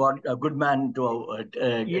Mark Goodman to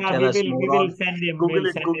Yeah, tell us we more will on. send him. Google We'll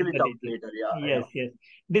it. send Google him it the out details. later. Yeah. Yes, yes.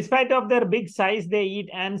 Despite of their big size, they eat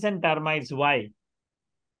ants and termites. Why?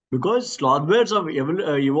 Because sloth bears have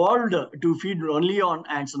evolved to feed only on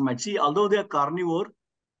ants and mites. See, although they are carnivore,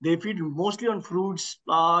 they feed mostly on fruits,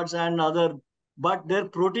 flowers, and other, but their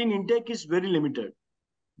protein intake is very limited.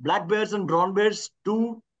 Black bears and brown bears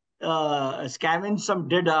do scavenge some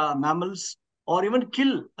dead mammals or even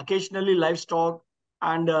kill occasionally livestock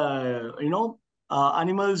and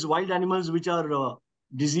animals, wild animals which are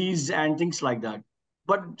diseased and things like that.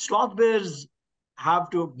 But sloth bears have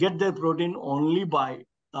to get their protein only by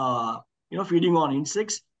feeding on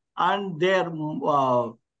insects, and their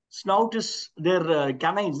snout is their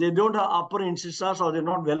canines. They don't have upper incisors or they're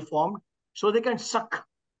not well formed, so they can suck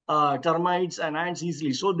termites and ants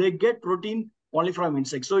easily. So they get protein only from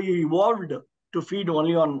insects. So you evolved to feed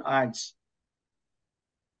only on ants.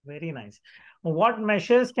 Very nice. What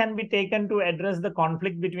measures can be taken to address the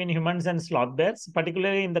conflict between humans and sloth bears,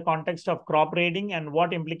 particularly in the context of crop raiding, and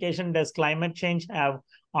what implication does climate change have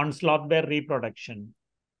on sloth bear reproduction?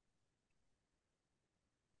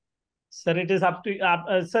 Sir, it is up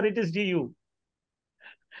to sir. It is to you.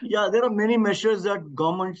 Yeah, there are many measures that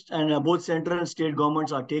governments and both central and state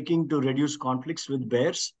governments are taking to reduce conflicts with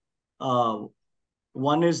bears.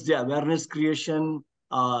 One is the awareness creation,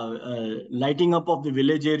 lighting up of the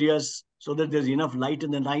village areas so that there's enough light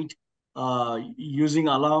in the night, using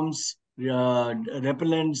alarms,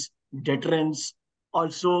 repellents, deterrents,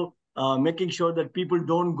 also making sure that people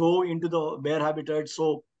don't go into the bear habitat.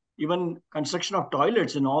 So even construction of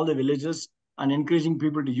toilets in all the villages and encouraging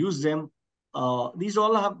people to use them. These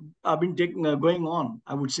all have been going on,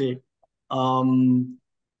 I would say.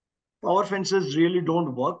 Power fences really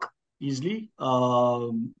don't work easily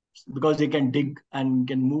because they can dig and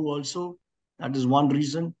can move also. That is one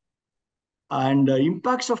reason. And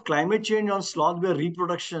impacts of climate change on sloth bear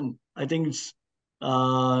reproduction, I think it's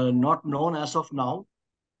not known as of now.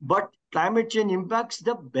 But climate change impacts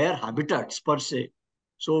the bear habitats per se.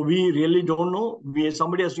 So we really don't know.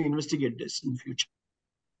 Somebody has to investigate this in future.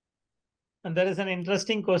 And there is an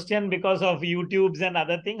interesting question because of YouTubes and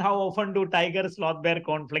other thing. How often do tiger sloth bear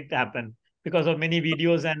conflict happen? Because of many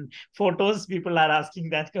videos and photos, people are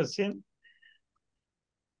asking that question.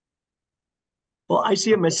 Oh, I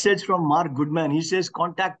see a message from Mark Goodman. He says,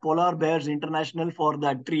 contact Polar Bears International for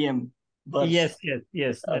that 3M birds. Yes.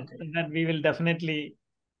 Okay. That we will definitely.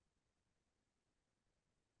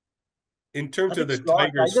 In terms of the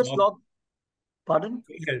tiger sloth. Pardon?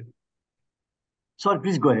 Go ahead. Sorry,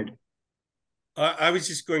 please go ahead. I was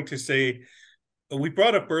just going to say, we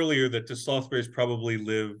brought up earlier that the sloth bears probably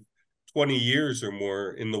live 20 years or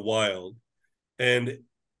more in the wild. And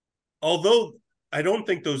although I don't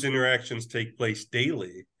think those interactions take place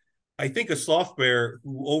daily, I think a sloth bear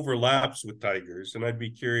who overlaps with tigers, and I'd be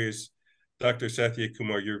curious, Dr.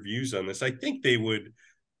 Sathyakumar, your views on this. I think they would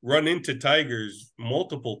run into tigers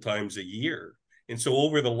multiple times a year. And so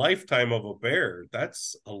over the lifetime of a bear,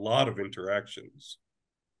 that's a lot of interactions.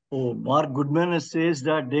 Oh, Mark Goodman says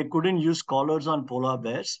that they couldn't use collars on polar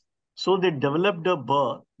bears, so they developed a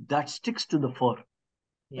burr that sticks to the fur.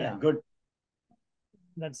 Yeah, good.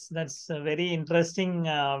 That's very interesting.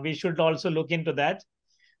 We should also look into that.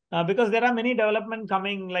 Because there are many development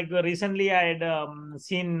coming. Like recently, I had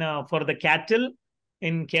seen for the cattle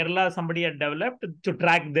in Kerala, somebody had developed to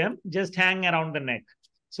track them, just hang around the neck.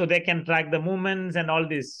 So they can track the movements and all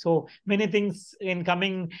this. So many things in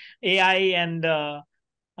coming AI and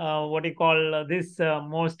what do you call this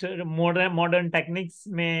most modern techniques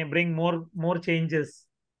may bring more changes,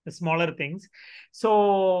 smaller things.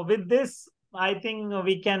 So with this, I think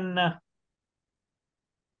we can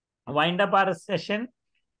wind up our session.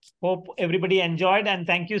 Hope everybody enjoyed, and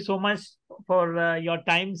thank you so much for your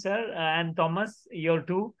time, sir, and Thomas, your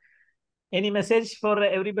too. Any message for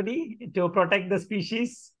everybody to protect the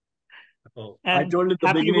species? Oh, and I told you the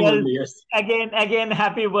happy beginning world, only, yes. Again,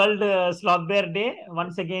 happy World Sloth Bear Day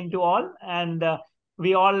once again to all, and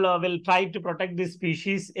we all will try to protect this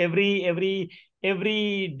species. Every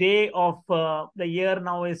day of the year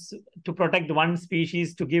now is to protect one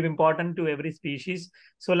species, to give importance to every species.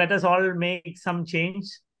 So let us all make some change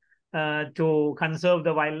to conserve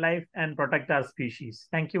the wildlife and protect our species.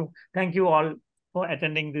 Thank you all for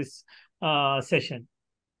attending this session.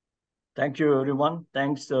 Thank you, everyone.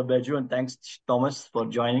 Thanks, Baiju, and thanks, Thomas, for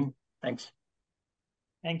joining. Thanks.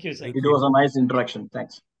 Thank you, sir. It was a nice interaction.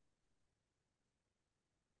 Thanks.